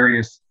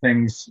various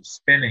things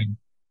spinning.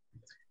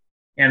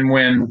 And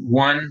when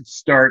one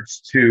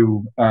starts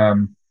to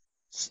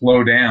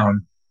slow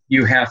down,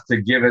 you have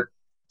to give it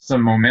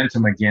some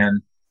momentum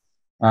again,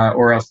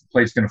 or else the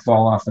plate's going to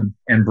fall off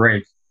and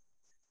break.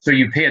 So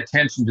you pay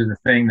attention to the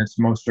thing that's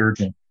most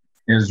urgent.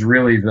 Is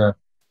really the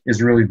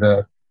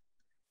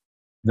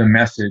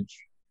message.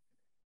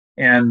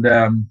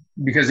 And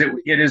because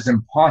it is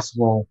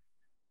impossible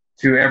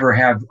to ever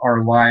have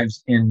our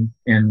lives in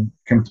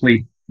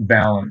complete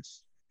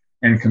balance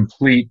and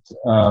complete,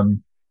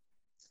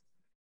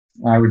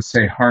 I would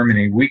say,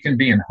 harmony. We can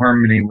be in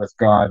harmony with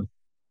God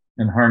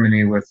and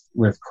harmony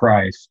with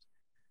Christ,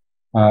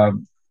 uh,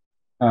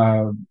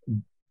 uh,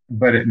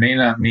 but it may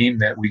not mean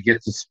that we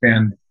get to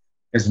spend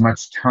as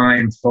much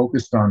time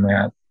focused on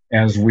that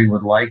as we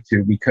would like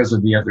to because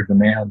of the other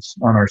demands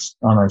on our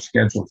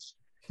schedules.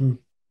 Hmm.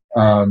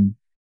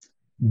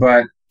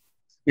 But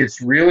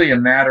it's really a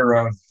matter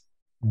of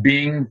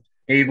being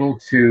able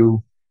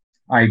to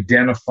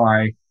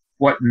identify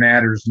what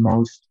matters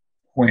most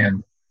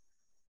when.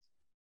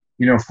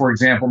 For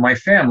example, my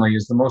family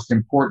is the most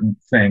important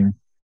thing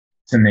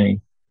to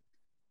me,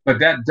 but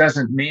that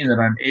doesn't mean that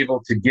I'm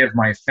able to give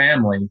my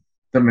family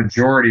the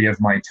majority of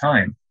my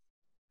time,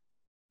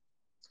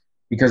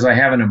 because I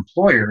have an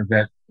employer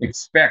that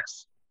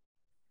expects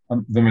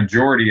the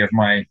majority of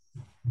my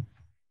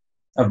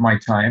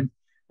time,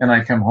 and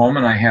I come home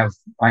and I have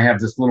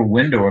this little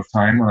window of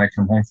time when I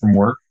come home from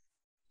work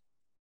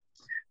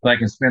that I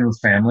can spend with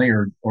family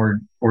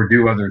or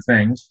do other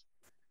things.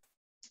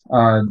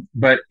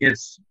 But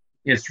it's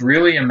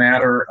really a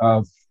matter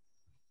of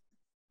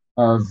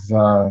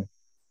I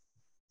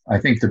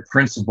think the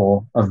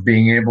principle of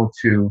being able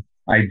to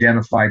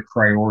identify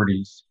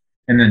priorities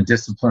and then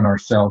discipline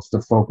ourselves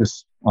to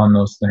focus on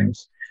those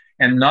things,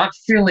 and not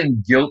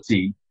feeling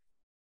guilty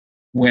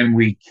when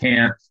we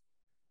can't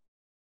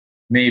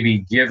maybe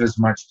give as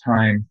much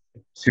time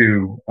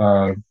to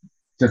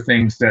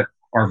things that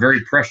are very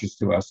precious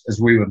to us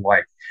as we would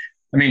like.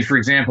 I mean, for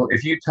example,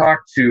 if you talk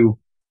to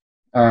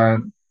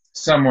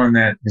someone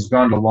that has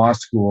gone to law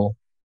school,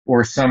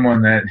 or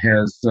someone that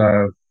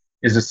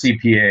is a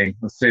CPA,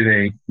 let's say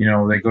they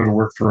go to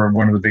work for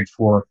one of the big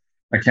four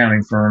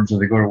accounting firms, or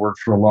they go to work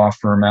for a law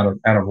firm out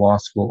of law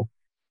school.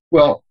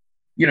 Well,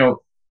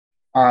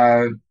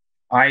 I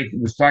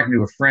was talking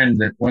to a friend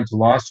that went to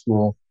law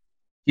school.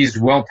 He's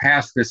well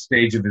past this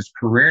stage of his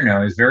career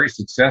now. He's very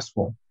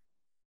successful.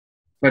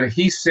 But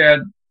he said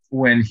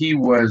when he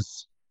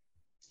was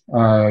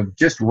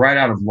just right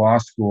out of law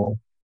school,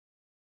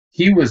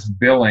 he was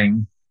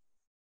billing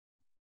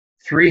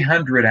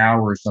 300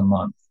 hours a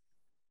month.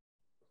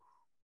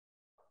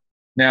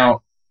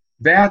 Now,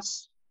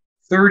 that's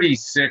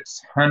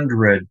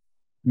 3,600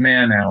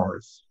 man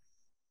hours.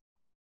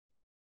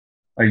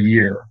 a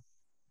year.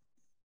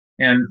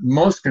 And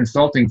most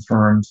consulting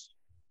firms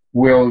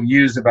will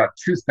use about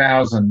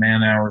 2,000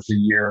 man hours a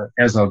year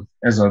as a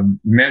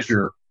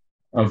measure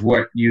of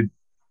what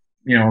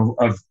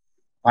of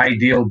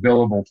ideal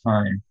billable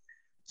time.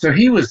 So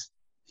he was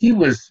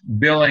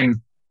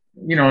billing,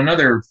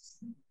 another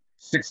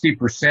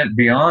 60%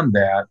 beyond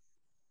that.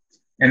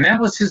 And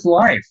that was his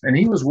life. And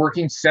he was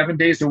working 7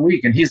 days a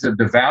week. And he's a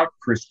devout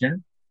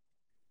Christian.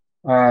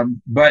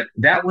 But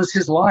that was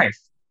his life.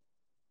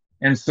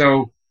 And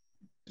so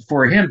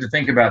for him to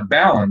think about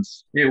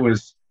balance, it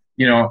was,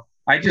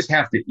 I just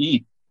have to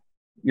eat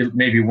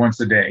maybe once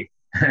a day,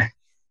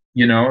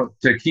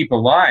 to keep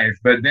alive.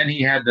 But then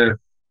he had to,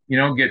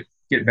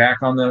 get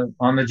back on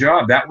the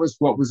job. That was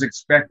what was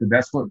expected.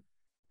 That's what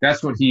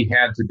he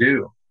had to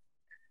do.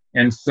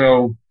 And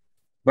so,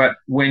 but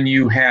when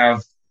you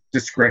have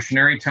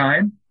discretionary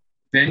time,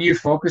 then you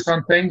focus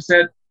on things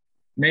that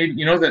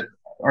maybe, that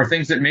are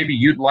things that maybe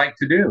you'd like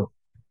to do.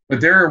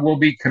 But there will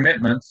be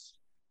commitments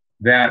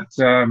that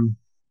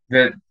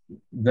that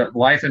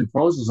life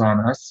imposes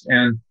on us,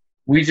 and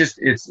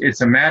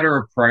it's a matter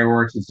of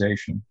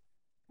prioritization,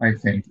 I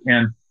think,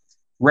 and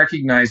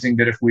recognizing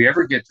that if we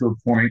ever get to a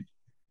point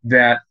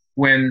that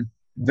when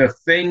the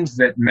things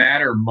that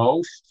matter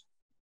most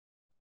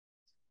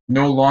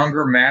no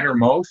longer matter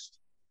most,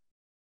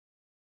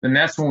 then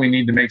that's when we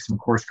need to make some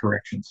course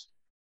corrections,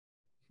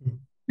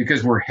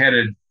 because we're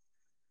headed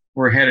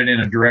in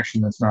a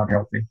direction that's not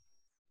healthy.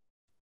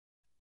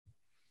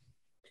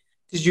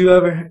 Did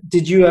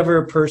you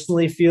ever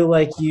personally feel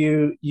like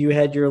you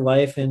had your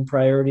life and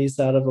priorities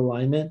out of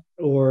alignment,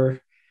 or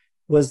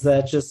was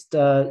that just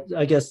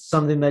I guess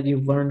something that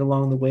you've learned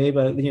along the way,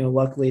 but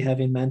luckily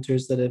having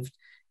mentors that have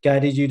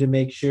guided you to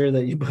make sure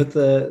that you put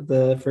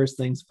the first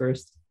things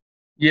first?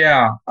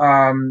 Yeah.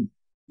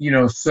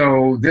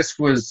 So this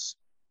was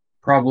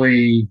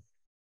probably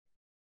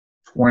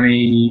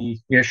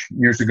 20-ish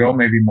years ago,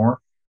 maybe more.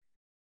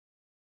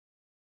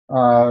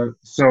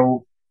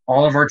 So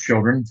all of our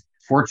children,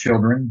 4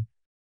 children,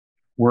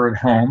 were at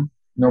home.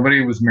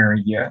 Nobody was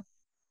married yet.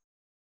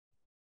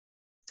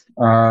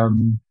 I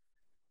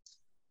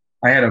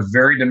had a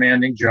very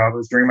demanding job. It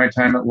was during my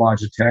time at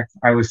Logitech.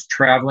 I was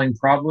traveling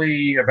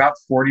probably about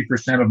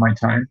 40% of my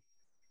time.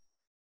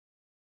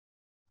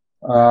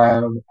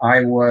 I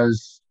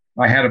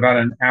had about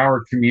an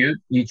hour commute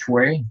each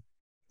way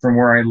from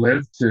where I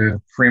lived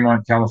to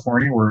Fremont,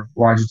 California, where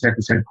Logitech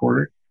was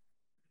headquartered.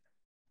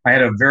 I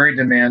had a very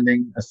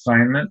demanding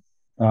assignment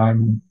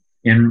in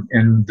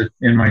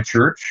my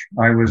church.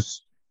 I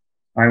was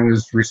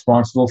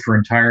responsible for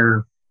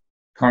entire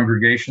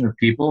congregation of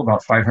people,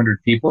 about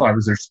 500 people. I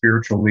was their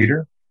spiritual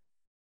leader,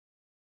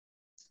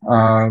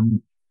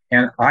 and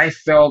I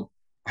felt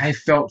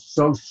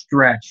so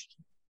stretched.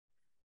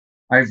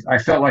 I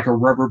felt like a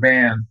rubber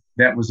band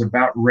that was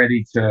about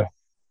ready to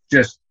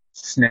just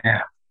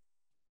snap.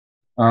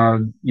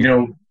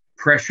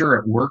 Pressure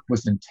at work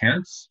was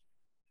intense.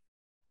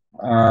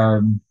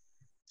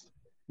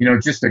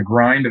 Just a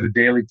grind of a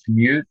daily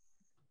commute.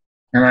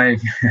 And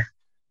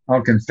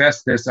I'll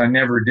confess this, I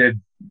never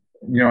did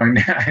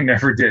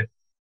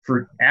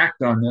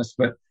act on this,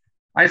 but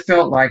I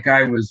felt like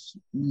I was,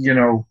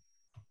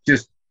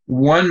 just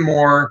one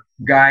more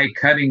guy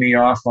cutting me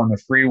off on the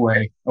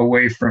freeway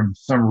away from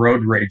some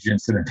road rage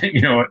incident,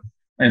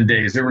 and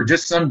days. There were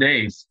just some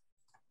days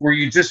where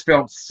you just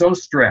felt so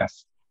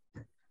stressed.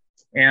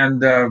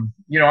 And,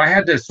 I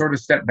had to sort of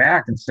step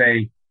back and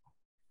say,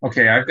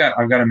 okay, I've got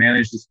to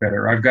manage this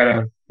better. I've got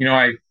to,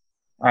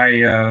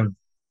 I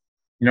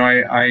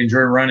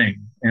enjoy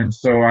running. And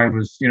so I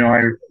was,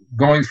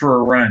 going for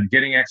a run,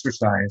 getting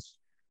exercise,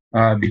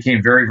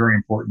 became very, very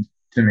important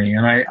to me.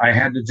 And I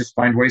had to just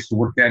find ways to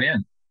work that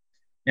in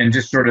and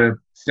just sort of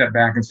step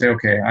back and say,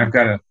 okay, I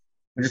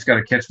just got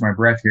to catch my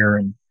breath here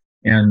and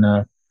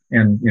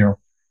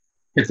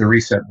hit the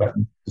reset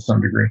button to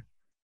some degree.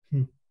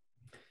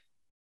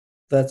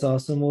 That's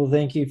awesome. Well,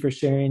 thank you for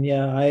sharing.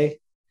 Yeah, I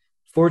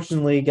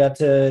fortunately got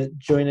to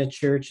join a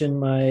church in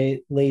my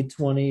late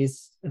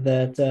 20s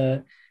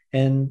that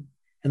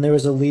and there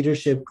was a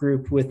leadership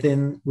group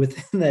within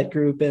that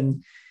group,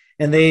 and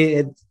they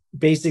had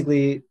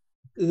basically,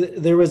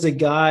 there was a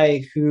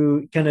guy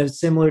who, kind of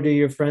similar to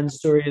your friend's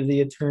story of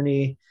the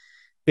attorney,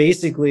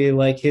 basically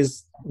like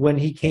when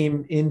he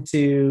came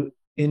into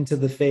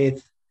the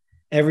faith,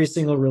 every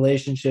single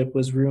relationship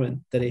was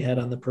ruined that he had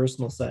on the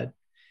personal side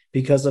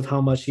because of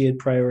how much he had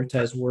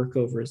prioritized work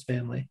over his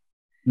family.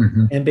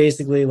 Mm-hmm. And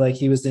basically, like,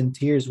 he was in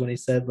tears when he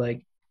said,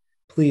 like,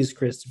 please,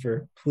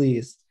 Christopher,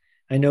 please,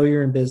 I know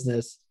you're in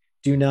business.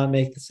 Do not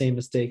make the same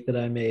mistake that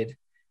I made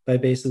by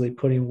basically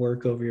putting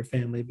work over your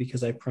family,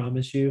 because I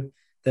promise you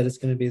that it's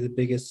going to be the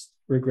biggest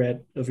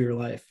regret of your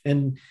life.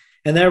 And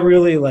that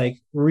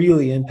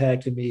really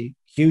impacted me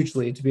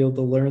hugely, to be able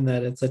to learn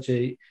that at such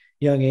a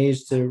young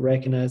age, to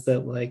recognize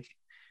that, like,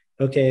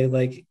 okay,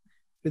 like,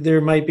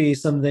 there might be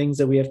some things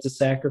that we have to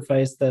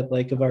sacrifice, that,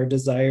 like, of our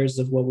desires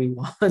of what we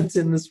want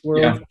in this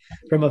world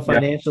from a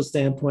financial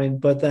standpoint,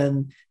 but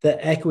then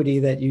the equity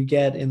that you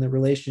get in the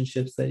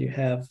relationships that you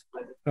have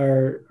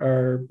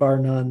are bar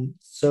none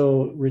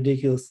so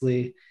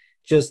ridiculously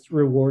just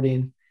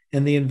rewarding,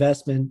 and the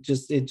investment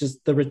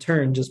the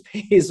return just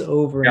pays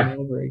over and Yeah.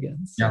 over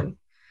again. Yeah. So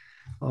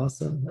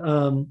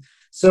awesome.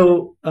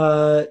 So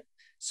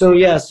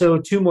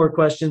two more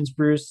questions,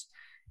 Bruce.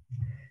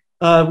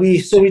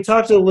 We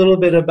talked a little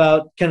bit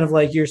about kind of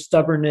like your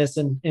stubbornness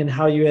and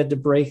how you had to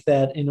break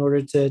that in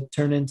order to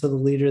turn into the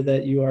leader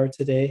that you are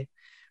today.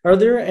 Are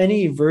there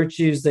any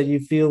virtues that you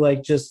feel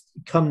like just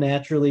come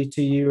naturally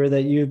to you, or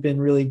that you've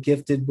been really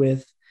gifted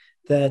with,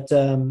 that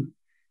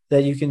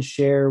that you can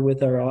share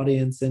with our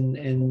audience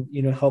and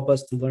help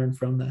us to learn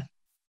from that?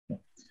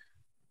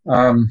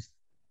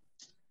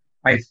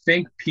 I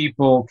think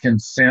people can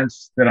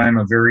sense that I'm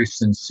a very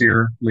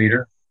sincere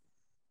leader,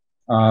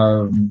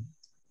 and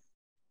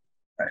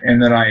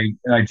that I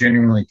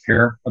genuinely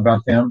care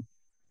about them.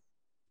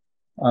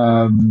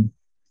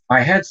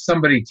 I had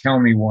somebody tell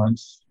me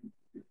once,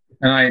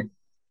 and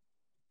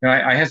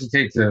I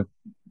hesitate to.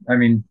 I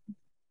mean,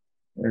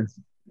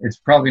 it's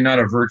probably not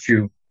a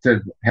virtue to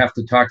have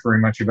to talk very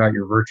much about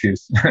your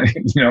virtues,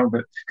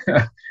 But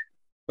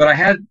but I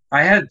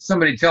had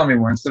somebody tell me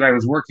once that I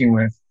was working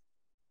with.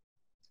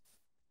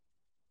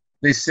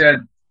 They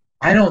said,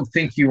 "I don't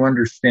think you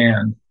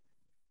understand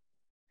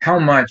how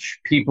much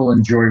people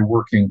enjoy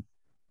working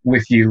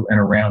with you and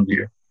around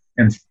you,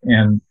 and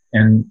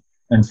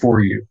for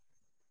you."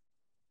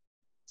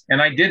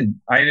 And I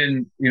didn't.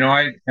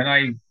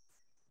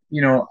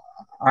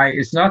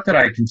 It's not that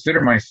I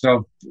consider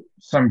myself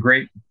some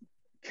great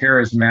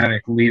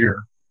charismatic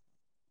leader,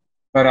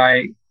 but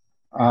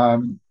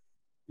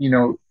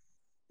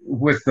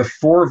with the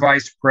 4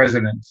 vice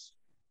presidents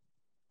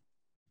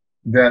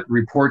that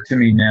report to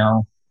me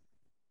now,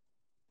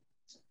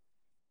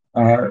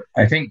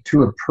 I think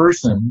to a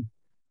person,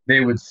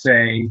 they would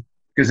say,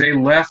 because they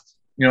left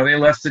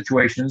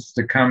situations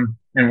to come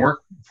and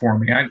work for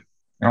me. I've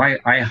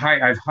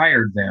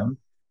hired them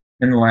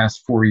in the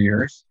last 4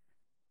 years.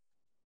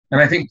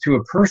 And I think to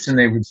a person,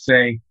 they would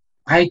say,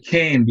 "I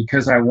came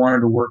because I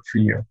wanted to work for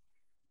you.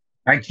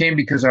 I came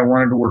because I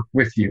wanted to work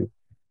with you.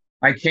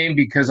 I came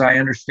because I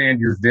understand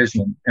your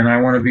vision and I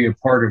want to be a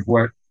part of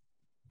what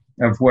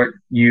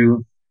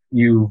you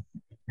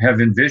have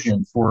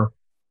envisioned for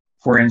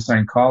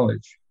Ensign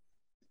College."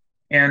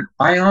 And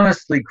I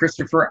honestly,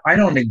 Christopher, I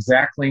don't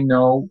exactly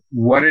know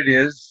what it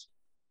is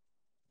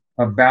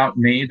about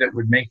me that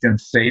would make them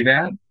say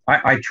that.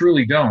 I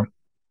truly don't.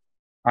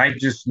 I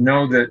just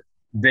know that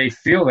they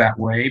feel that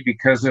way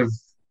because of,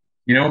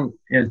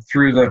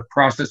 through the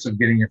process of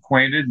getting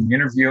acquainted and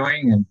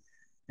interviewing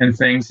and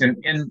things. And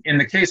in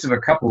the case of a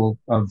couple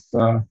of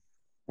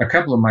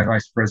my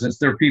vice presidents,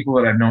 they're people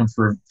that I've known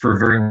for a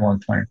very long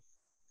time.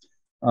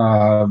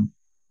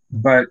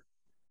 But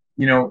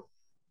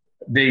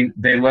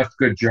they left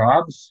good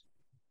jobs.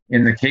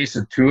 In the case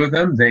of 2 of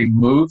them, they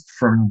moved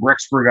from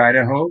Rexburg,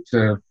 Idaho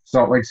to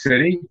Salt Lake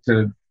City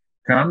to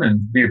come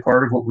and be a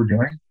part of what we're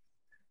doing.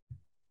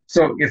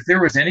 So if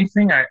there was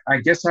anything, I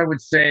guess I would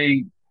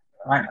say,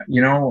 I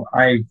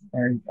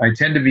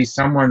tend to be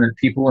someone that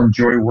people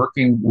enjoy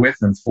working with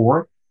and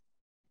for.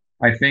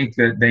 I think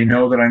that they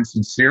know that I'm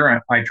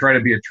sincere. I try to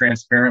be a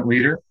transparent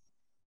leader.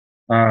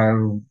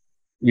 When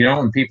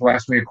people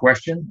ask me a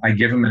question, I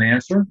give them an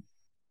answer.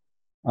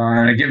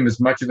 And I give them as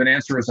much of an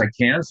answer as I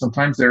can.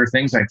 Sometimes there are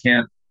things I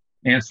can't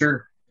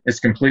answer as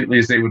completely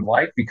as they would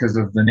like because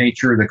of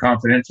the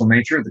confidential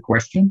nature of the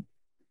question.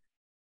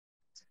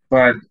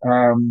 But,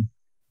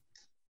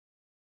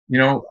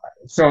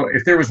 so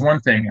if there was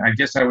one thing, I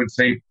guess I would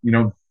say,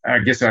 that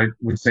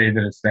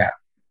it's that.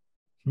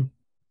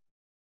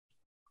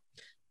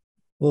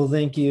 Well,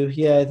 thank you.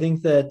 Yeah, I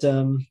think that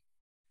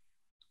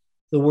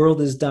the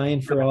world is dying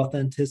for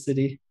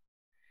authenticity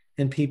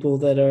and people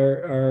that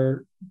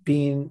are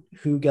being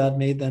who God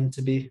made them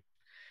to be.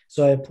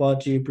 So I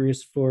applaud you,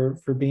 Bruce, for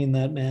being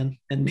that man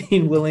and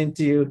being willing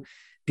to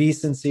be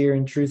sincere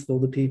and truthful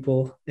to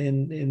people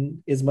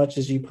in as much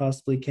as you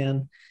possibly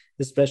can,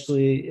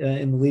 especially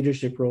in the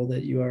leadership role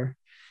that you are.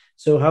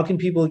 So how can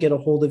people get a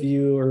hold of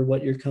you or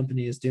what your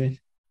company is doing?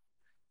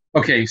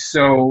 Okay,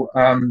 so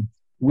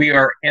we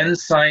are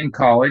Ensign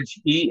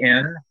College,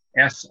 ENSIGN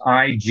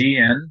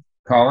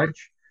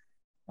College.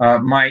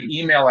 My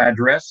email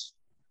address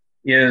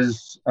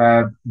is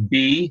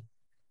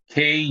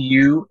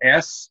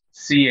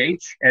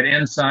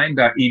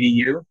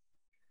bkusch@ensign.edu.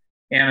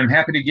 And I'm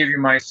happy to give you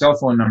my cell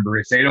phone number.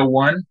 It's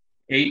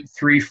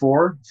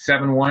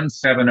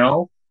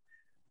 801-834-7170.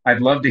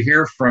 I'd love to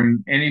hear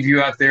from any of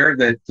you out there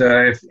that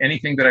if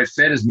anything that I've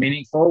said is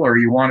meaningful, or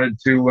you wanted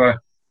to,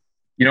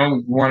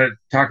 want to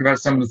talk about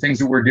some of the things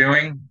that we're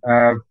doing.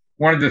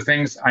 One of the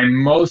things I'm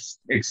most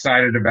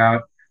excited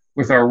about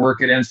with our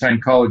work at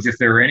Ensign College, if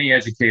there are any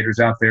educators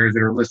out there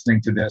that are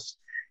listening to this,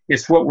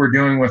 it's what we're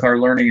doing with our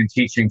learning and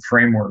teaching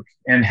framework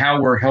and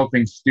how we're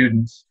helping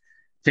students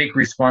take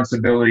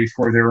responsibility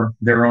for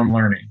their own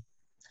learning.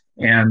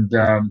 And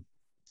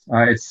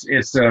it's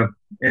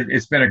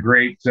been a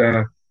great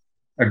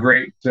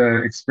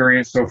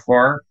experience so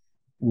far.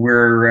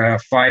 We're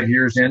 5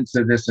 years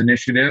into this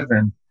initiative,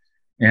 and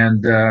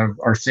and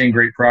are seeing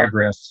great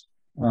progress.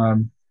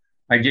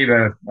 I gave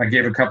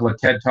a couple of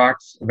TED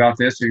Talks about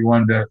this. If you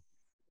wanted to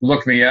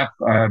look me up,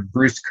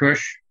 Bruce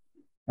Kusch,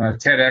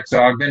 TEDx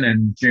Ogden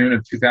in June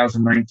of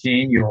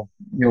 2019. You'll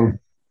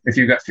if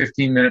you've got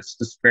 15 minutes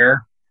to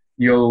spare,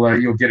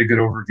 you'll get a good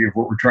overview of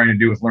what we're trying to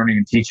do with learning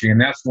and teaching.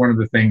 And that's one of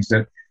the things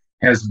that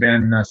has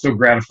been so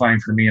gratifying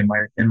for me in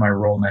my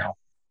role now.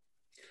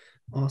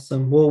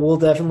 Awesome. Well, we'll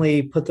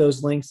definitely put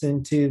those links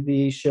into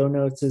the show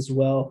notes as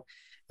well.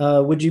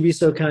 Would you be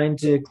so kind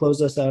to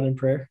close us out in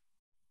prayer?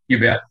 You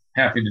bet.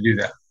 Happy to do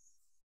that.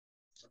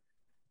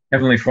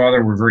 Heavenly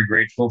Father, we're very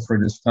grateful for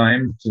this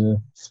time to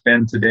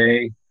spend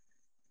today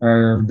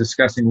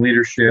discussing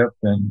leadership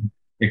and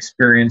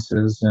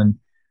experiences, and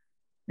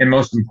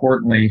most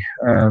importantly,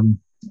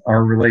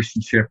 our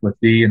relationship with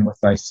Thee and with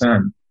Thy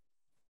Son.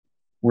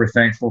 We're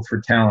thankful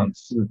for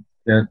talents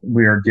that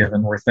we are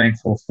given. We're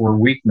thankful for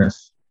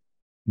weakness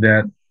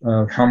that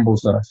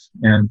humbles us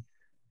and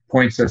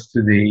points us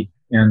to Thee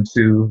and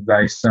to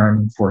Thy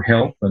Son for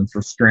help and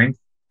for strength,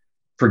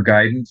 for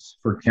guidance,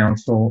 for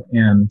counsel,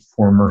 and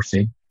for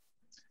mercy.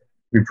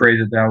 We pray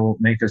that Thou wilt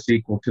make us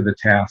equal to the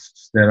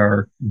tasks that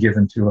are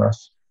given to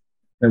us,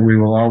 that we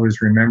will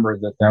always remember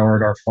that Thou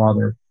art our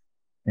Father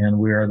and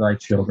we are Thy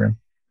children.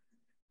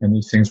 And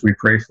these things we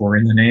pray for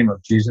in the name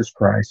of Jesus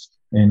Christ.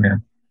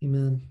 Amen.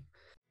 Amen.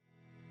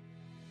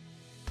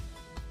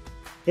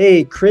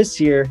 Hey, Chris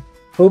here.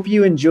 Hope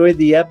you enjoyed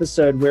the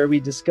episode where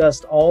we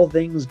discussed all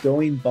things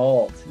going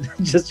bald.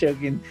 Just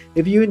joking.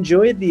 If you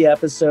enjoyed the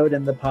episode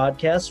and the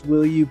podcast,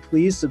 will you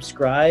please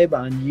subscribe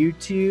on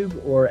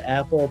YouTube or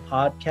Apple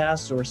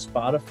Podcasts or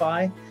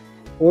Spotify?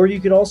 Or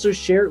you could also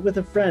share it with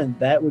a friend.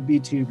 That would be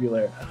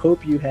tubular. I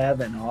hope you have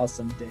an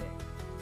awesome day.